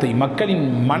நாயகத்தை, மக்களின்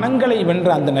மனங்களை வென்ற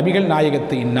அந்த நபிகள்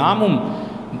நாயகத்தை நாமும்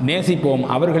நேசிப்போம்,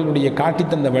 அவர்களுடைய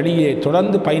காட்டித்தந்த வழியே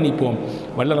தொடர்ந்து பயணிப்போம்.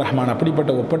 வல்ல ரஹ்மான்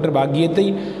அப்படிப்பட்ட ஒப்பற்ற பாக்கியத்தை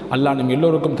அல்லாஹ் நம்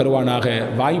எல்லோருக்கும் தருவானாக.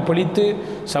 வாய்ப்பளித்து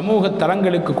சமூக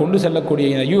தளங்களுக்கு கொண்டு செல்லக்கூடிய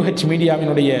UH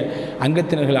மீடியாவினுடைய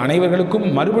அங்கத்தினர்கள் அனைவர்களுக்கும்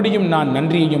மறுபடியும் நான்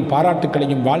நன்றியையும்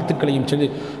பாராட்டுக்களையும் வாழ்த்துக்களையும்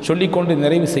சொல்லிக்கொண்டு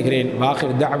நிறைவு செய்கிறேன்.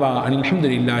 வாஹிர் தஅவா அனில்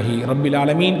ஹம்துலில்லாஹி ரப்பில்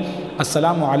ஆலமீன்.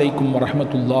 அஸ்ஸலாமு அலைக்கும்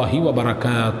வரஹ்மத்துல்லாஹி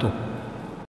வபரகாத்துஹு.